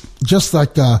says, just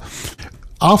like,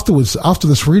 afterwards, after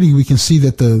this reading, we can see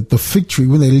that the fig tree,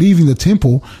 when they're leaving the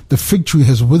temple, the fig tree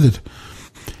has withered.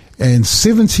 And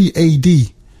 70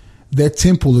 AD, that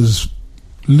temple is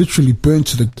literally burnt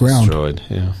to the ground. Destroyed,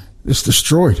 yeah. It's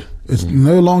destroyed. It's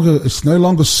no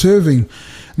longer serving,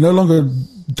 no longer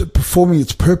performing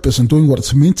its purpose and doing what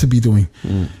it's meant to be doing.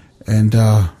 And,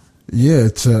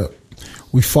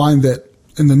 we find that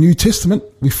in the New Testament,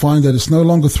 we find that it's no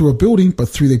longer through a building, but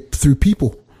through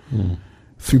people,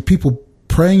 through people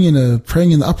praying in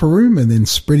the upper room and then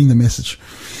spreading the message.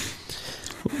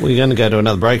 We're going to go to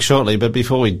another break shortly, but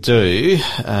before we do,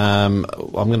 I'm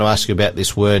going to ask you about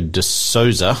this word, de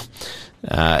Souza.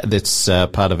 That's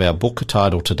part of our book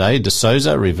title today, De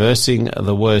Souza, Reversing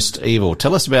the Worst Evil.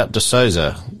 Tell us about De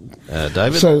Souza,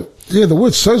 David. So, yeah, the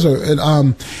word sozo,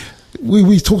 and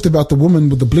we talked about the woman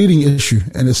with the bleeding issue,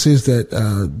 and it says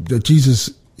that Jesus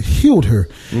healed her.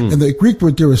 And the Greek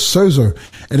word there is sozo,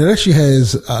 and it actually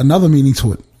has another meaning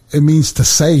to it. It means to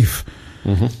save.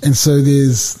 And so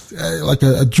there's like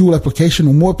a dual application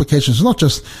or more applications. It's not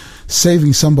just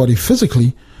saving somebody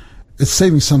physically, it's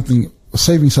saving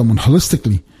someone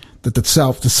holistically, that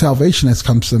the salvation has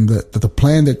come to them, that the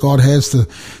plan that God has to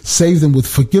save them with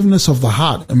forgiveness of the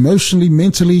heart, emotionally,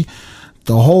 mentally,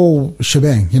 the whole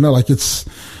shebang, you know, like it's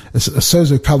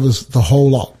sozo covers the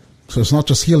whole lot. So it's not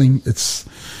just healing, it's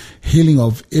healing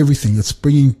of everything. It's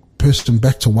bringing person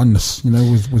back to oneness, you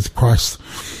know, with Christ.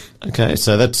 Okay,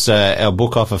 so that's our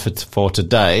book offer for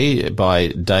today by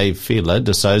Dave Fiedler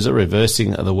de Souza,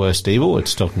 Reversing the Worst Evil.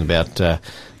 It's talking about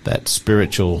that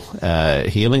spiritual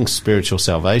healing, spiritual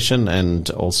salvation, and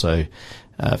also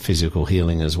physical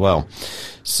healing as well.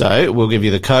 So we'll give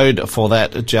you the code for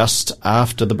that just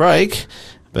after the break.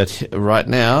 But right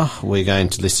now, we're going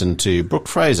to listen to Brooke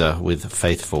Fraser with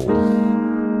Faithful.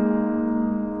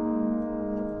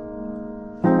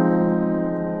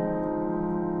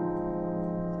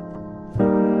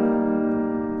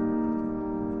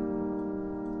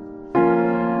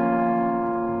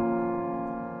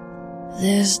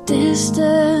 There's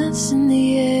distance in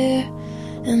the air,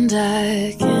 and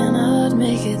I cannot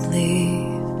make it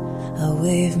leave. I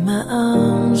wave my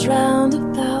arms round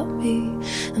about me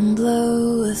and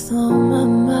blow with all my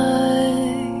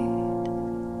might.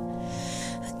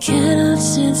 I cannot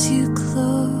sense you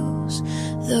close,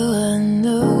 though I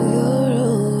know you're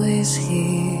always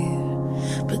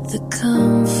here. But the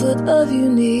comfort of you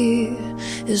near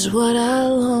is what I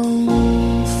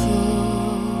long for.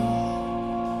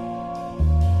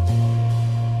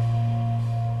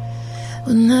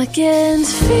 When I can't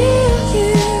feel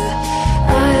you,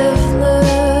 I have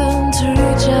learned to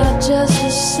reach out just the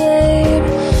same.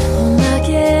 When I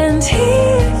can't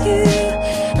hear you,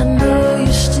 I know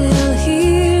you still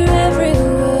hear every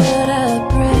word I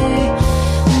pray.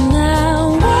 And I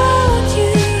want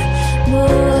you more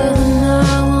than I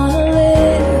want to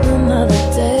live another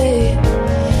day.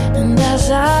 And as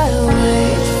I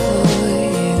wait for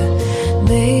you,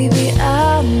 maybe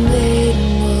I'm made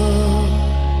more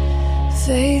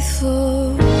faithful.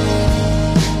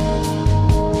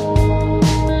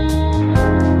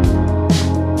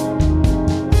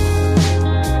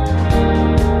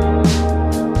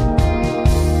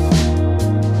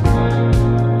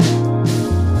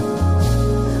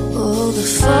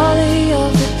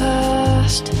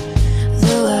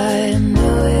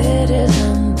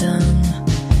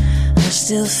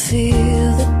 Still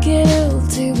feel the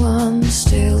guilty one,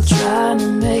 still trying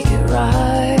to make it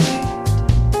right.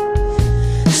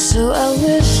 So I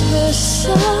whisper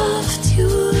soft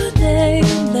your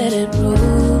name, let it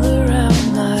roll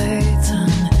around my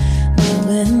tongue,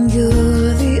 knowing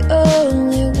you're the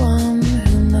only one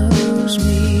who knows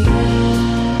me.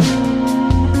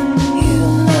 You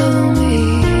know me.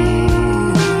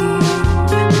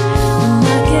 When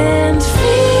I can't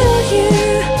feel you,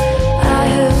 I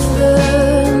have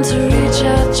learned to reach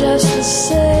out just the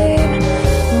same.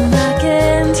 When I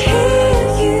can't hear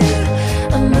you,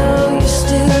 I know you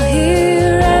still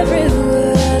hear every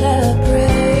word I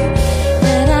pray.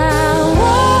 And I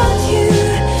want you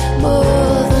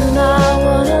more than I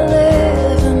want to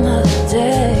live another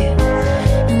day.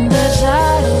 And as I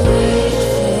wait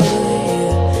for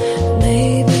you,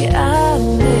 maybe I'm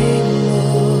made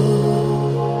more.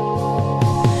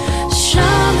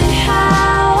 Show me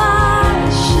how I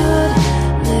should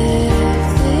live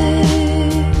this.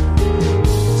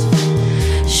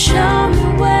 Show me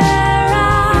where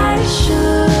I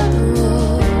should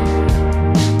walk.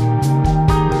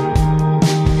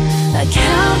 I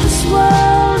count this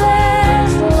world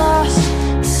as lost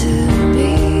to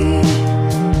me.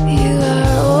 You are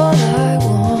all I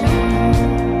want.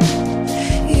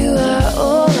 You are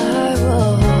all I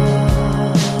want.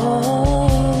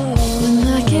 When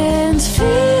I can't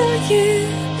feel you,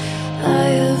 I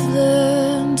have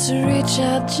learned to reach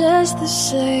out just the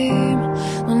same.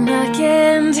 When I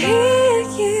can't hear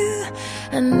you,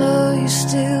 I know you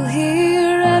still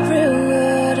hear every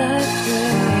word I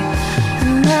pray.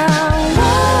 And I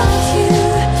want you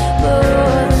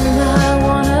more than I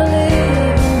want to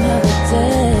live another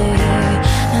day.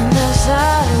 And as I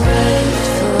wait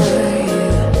for you,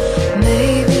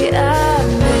 maybe I'm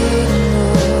made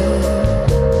more.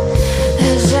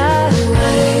 As I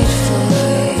wait for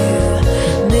you,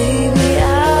 maybe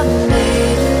I'm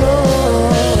made more.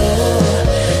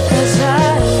 As I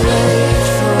wait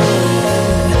for you,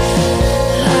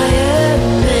 I am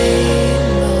made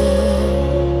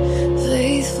more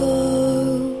faithful.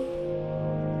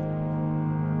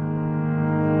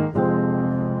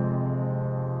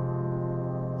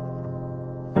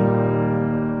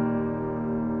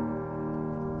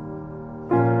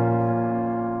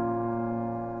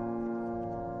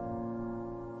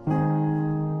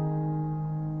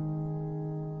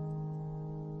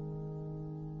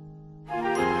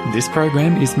 This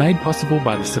program is made possible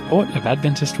by the support of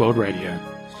Adventist World Radio.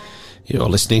 You're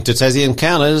listening to Tassie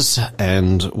Encounters,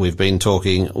 and we've been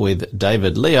talking with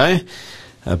David Leo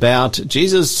about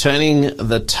Jesus turning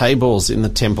the tables in the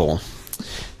temple.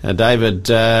 David,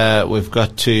 we've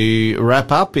got to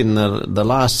wrap up in the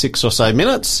last 6 or so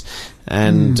minutes,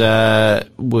 and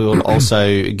we'll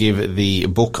also give the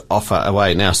book offer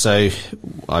away. Now, so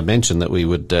I mentioned that we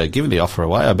would give the offer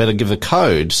away. I better give the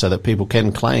code so that people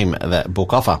can claim that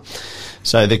book offer.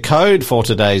 So the code for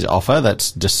today's offer,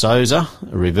 that's De Souza,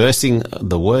 Reversing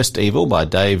the Worst Evil by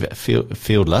Dave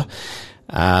Fieldler.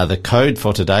 The code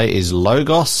for today is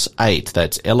LOGOS8.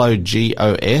 That's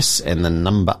LOGOS and the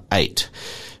number 8.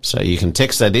 So you can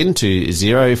text that in to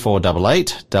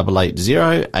 0488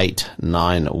 880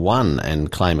 891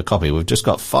 and claim a copy. We've just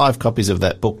got 5 copies of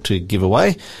that book to give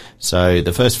away. So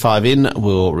the first 5 in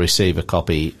will receive a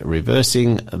copy,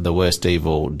 Reversing the Worst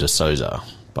Evil, De Souza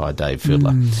by Dave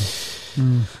Fieldler.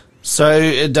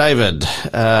 So, David,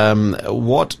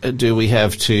 what do we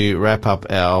have to wrap up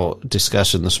our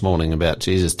discussion this morning about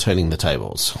Jesus turning the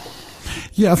tables?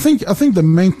 Yeah, I think the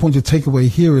main point to take away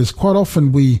here is quite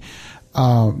often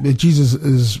Jesus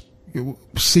is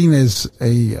seen as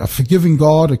a forgiving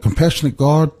God, a compassionate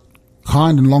God,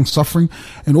 kind and long-suffering,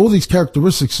 and all these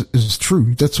characteristics is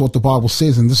true. That's what the Bible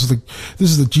says, and this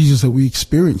is the Jesus that we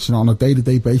experience, on a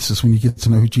day-to-day basis when you get to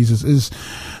know who Jesus is.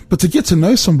 But to get to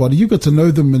know somebody, you get to know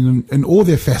them in all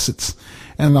their facets.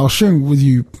 And I was sharing with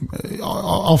you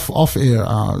off air,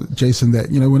 Jason, that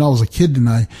when I was a kid and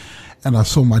I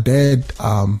saw my dad,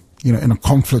 in a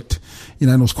conflict, and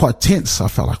it was quite tense. I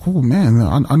felt like, oh man,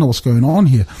 I know what's going on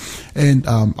here. And,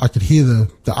 I could hear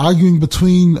the arguing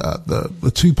between,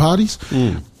 the two parties.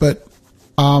 But,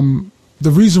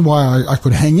 the reason why I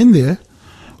could hang in there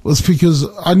was because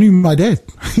I knew my dad.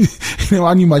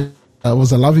 I knew my dad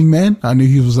was a loving man. I knew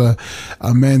he was a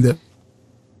man that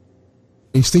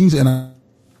these things, and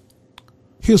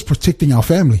he was protecting our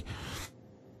family.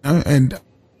 And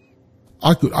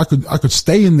I could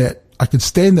stay in that. I could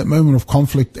stay in that moment of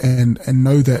conflict and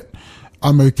know that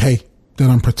I'm okay,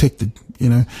 that I'm protected,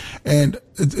 and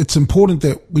it's important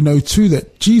that we know too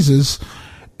that Jesus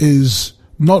is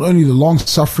not only the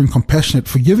long-suffering, compassionate,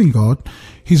 forgiving God,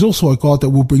 he's also a God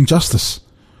that will bring justice,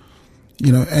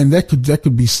 and that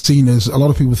could be seen as, a lot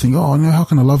of people think, oh no, how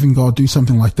can a loving God do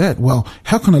something like that? Well,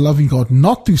 how can a loving God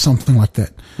not do something like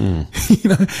that?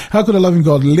 How could a loving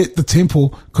God let the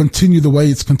temple continue the way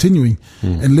it's continuing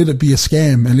and let it be a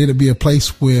scam and let it be a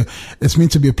place where it's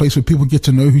meant to be a place where people get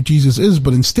to know who Jesus is,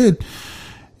 but instead,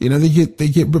 they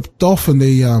get ripped off and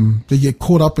they get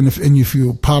caught up, and if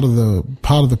you're part of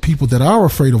the people that are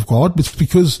afraid of God, it's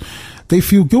because they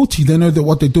feel guilty. They know that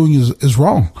what they're doing is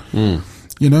wrong.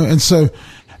 And so,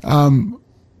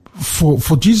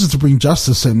 for Jesus to bring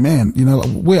justice, and man,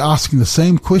 we're asking the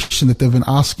same question that they've been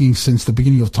asking since the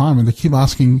beginning of time, and they keep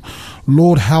asking,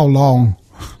 Lord, how long?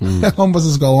 How long must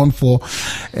this go on for?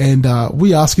 And,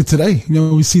 we ask it today.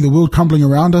 We see the world crumbling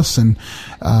around us, and,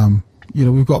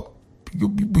 we've got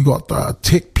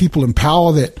tech people in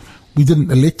power that we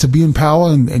didn't elect to be in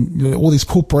power, and all these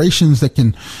corporations that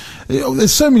can,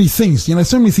 there's so many things,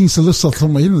 so many things to list off the top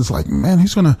of my head. It's like, man,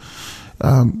 who's going to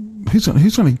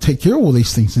take care of all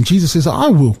these things? And Jesus says, I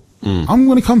will. I'm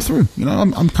going to come through.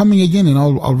 I'm coming again, and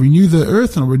I'll renew the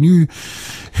earth, and I'll renew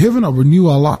heaven. I'll renew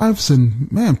our lives.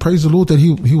 And man, praise the Lord that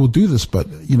he will do this. But,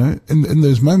 in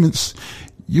those moments,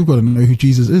 you've got to know who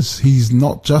Jesus is. He's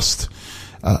not just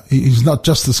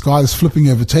this guy that's flipping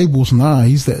over tables. No,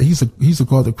 he's the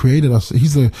God that created us.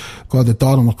 He's the God that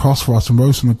died on the cross for us and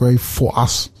rose from the grave for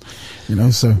us.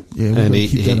 So yeah, we've got to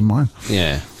keep that in mind.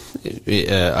 Yeah.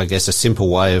 I guess a simple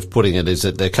way of putting it is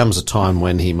that there comes a time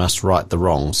when he must right the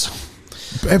wrongs.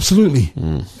 Absolutely.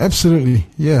 Absolutely.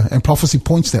 Yeah. And prophecy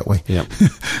points that way. Yep.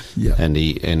 Yeah. And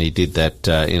he did that,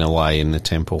 in a way in the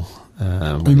temple,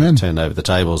 when Amen. he turned over the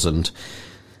tables and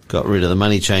got rid of the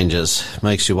money changers.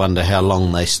 Makes you wonder how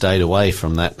long they stayed away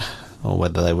from that, or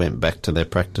whether they went back to their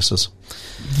practices.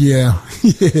 Yeah.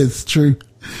 Yeah, it's true.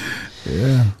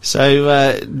 Yeah.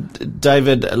 So,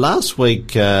 David, last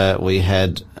week we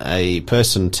had a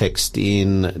person text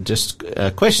in just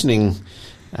questioning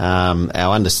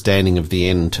our understanding of the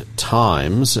end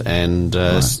times, and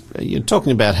you're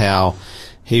talking about how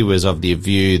he was of the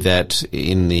view that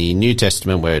in the New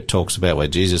Testament, where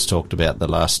Jesus talked about the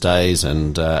last days,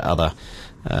 and other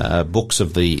books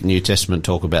of the New Testament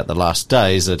talk about the last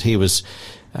days, that he was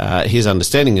his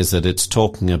understanding is that it's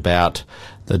talking about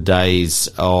the days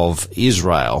of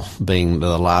Israel being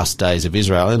the last days of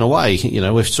Israel. In a way,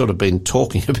 we've sort of been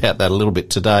talking about that a little bit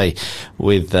today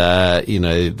with,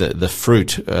 the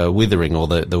fruit withering, or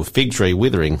the fig tree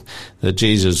withering, that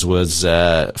Jesus was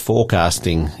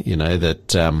forecasting, that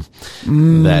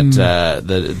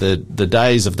the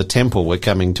days of the temple were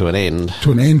coming to an end.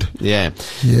 To an end. Yeah.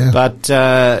 Yeah. But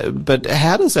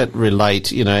how does that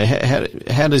relate?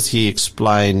 How does he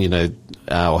explain,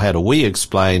 or how do we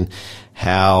explain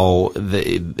how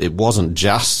it wasn't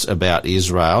just about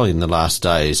Israel in the last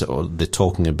days, or they're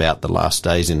talking about the last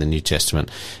days in the New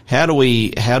Testament? How do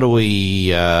we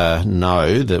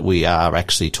know that we are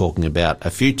actually talking about a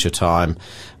future time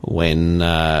when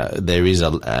there is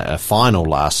a final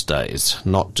last days,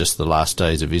 not just the last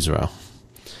days of Israel?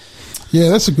 Yeah,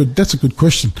 that's a good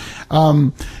question.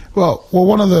 Well,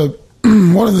 one of the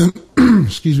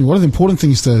excuse me, one of the important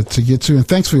things to get to, and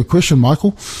thanks for your question,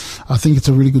 Michael. I think it's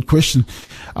a really good question.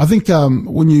 I think I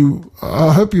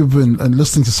hope you've been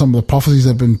listening to some of the prophecies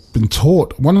that have been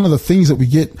taught. One of the things that we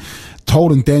get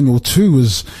told in Daniel 2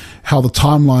 is how the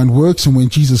timeline works and when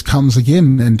Jesus comes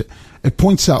again, and it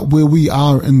points out where we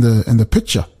are in the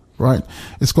picture, right?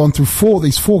 It's gone through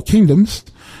these four kingdoms,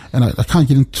 and I can't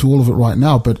get into all of it right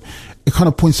now, but it kind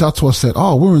of points out to us that,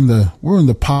 we're in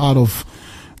the part of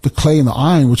the clay and the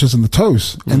iron, which is in the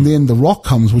toes. And then the rock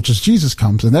comes, which is Jesus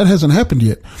comes. And that hasn't happened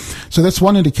yet. So that's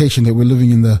one indication that we're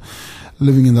living in the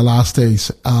last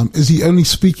days. Is he only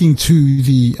speaking to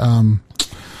the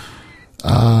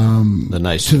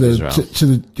nation of Israel? To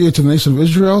the nation of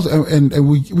Israel. And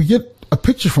we get a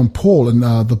picture from Paul in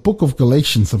the book of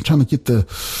Galatians. I'm trying to get the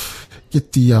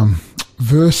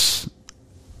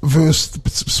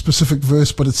specific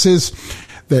verse, but it says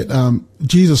that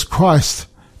Jesus Christ,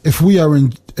 if we are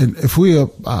in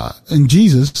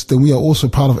Jesus, then we are also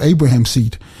part of Abraham's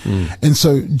seed. And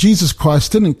so Jesus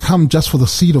Christ didn't come just for the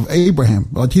seed of Abraham.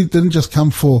 Like, he didn't just come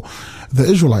for the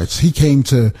Israelites. He came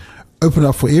to open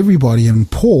up for everybody. And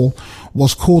Paul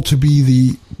was called to be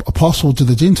the apostle to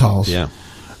the Gentiles. Yeah.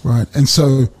 Right. And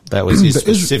so that was his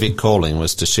specific calling,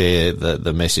 was to share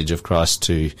the message of Christ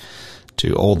to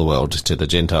all the world, to the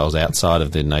Gentiles outside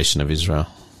of the nation of Israel.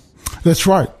 That's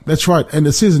right. That's right. And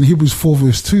it says in Hebrews 4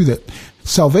 verse 2 that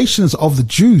salvation is of the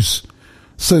Jews.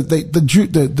 So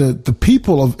the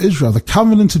people of Israel, the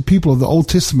covenanted people of the Old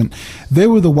Testament, they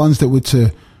were the ones that were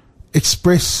to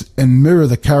express and mirror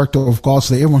the character of God,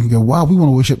 so that everyone can go, wow, we want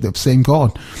to worship that same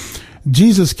God.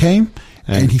 Jesus came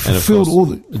and he fulfilled all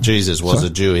the... Jesus was a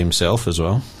Jew himself as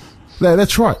well.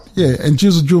 That's right. Yeah. And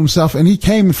Jesus drew himself, and he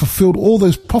came and fulfilled all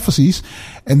those prophecies,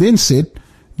 and then said,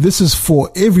 this is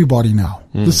for everybody now.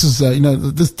 This is,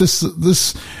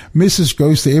 this message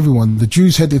goes to everyone. The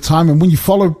Jews had their time, and when you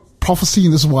follow prophecy,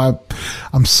 and this is why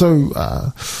I'm so,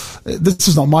 this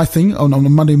is not my thing. On the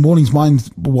Monday mornings,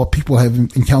 mine's what people have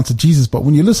encountered Jesus. But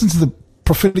when you listen to the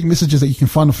prophetic messages that you can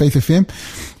find on Faith FM,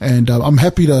 and I'm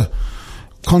happy to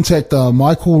contact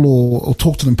Michael or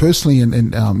talk to them personally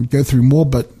and go through more,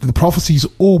 but the prophecies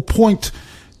all point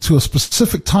to a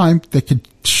specific time that could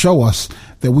show us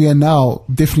that we are now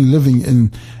definitely living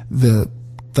in the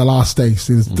last days.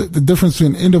 There's the difference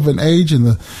between end of an age and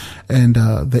the end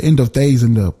of days,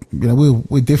 and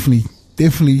we're definitely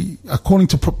according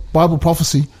to Bible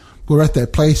prophecy, we're at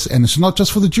that place, and it's not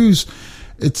just for the Jews.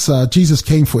 It's Jesus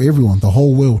came for everyone, the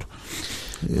whole world.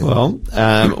 Yeah. Well,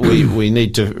 we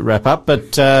need to wrap up,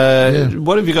 but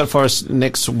what have you got for us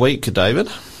next week,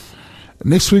 David?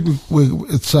 Next week,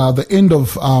 it's the end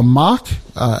of Mark,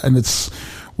 and it's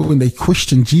when they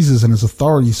question Jesus and his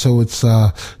authority. So it's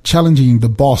challenging the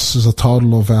boss is the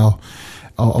title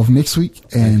of next week,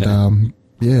 and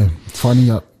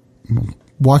finding out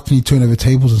why can he turn over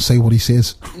tables and say what he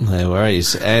says. No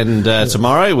worries. And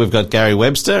tomorrow we've got Gary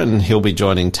Webster, and he'll be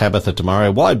joining Tabitha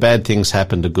tomorrow. Why Bad Things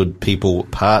Happen to Good People,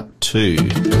 Part 2.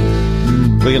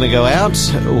 We're going to go out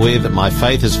with My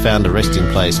Faith Has Found a Resting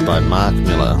Place by Mark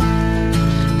Miller.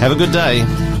 Have a good day.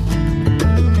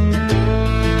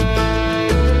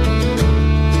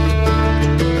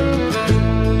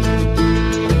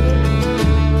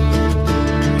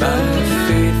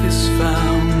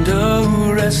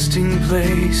 Resting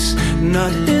place,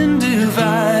 not in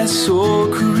device or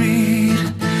creed.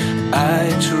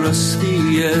 I trust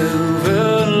the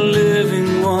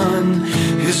ever-living one.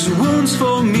 His wounds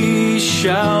for me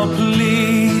shall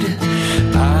plead.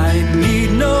 I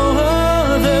need no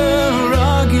other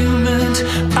argument.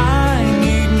 I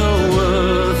need no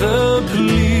other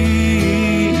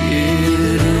plea.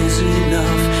 It is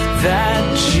enough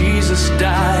that Jesus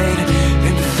died,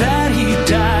 and that he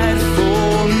died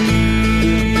for me.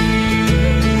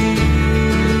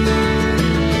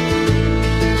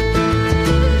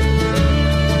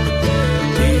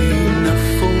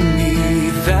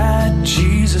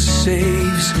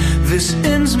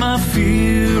 my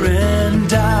fear and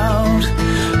doubt.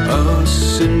 A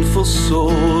sinful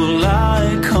soul,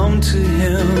 I come to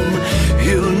him.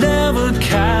 He'll never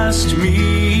cast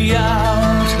me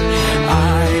out.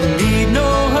 I need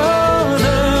no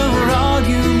other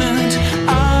argument.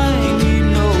 I need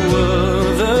no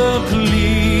other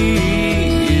plea.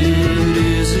 It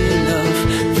is enough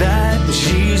that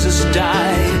Jesus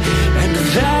died, and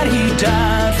that he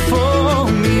died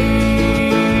for me.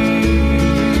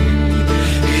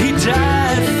 He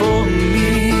died for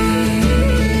me.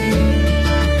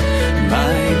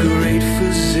 My great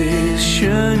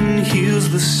physician heals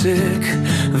the sick,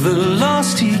 the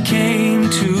lost he came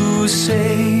to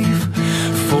save.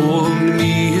 For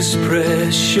me his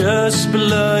precious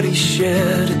blood he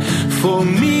shed, for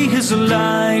me his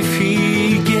life he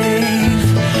gave.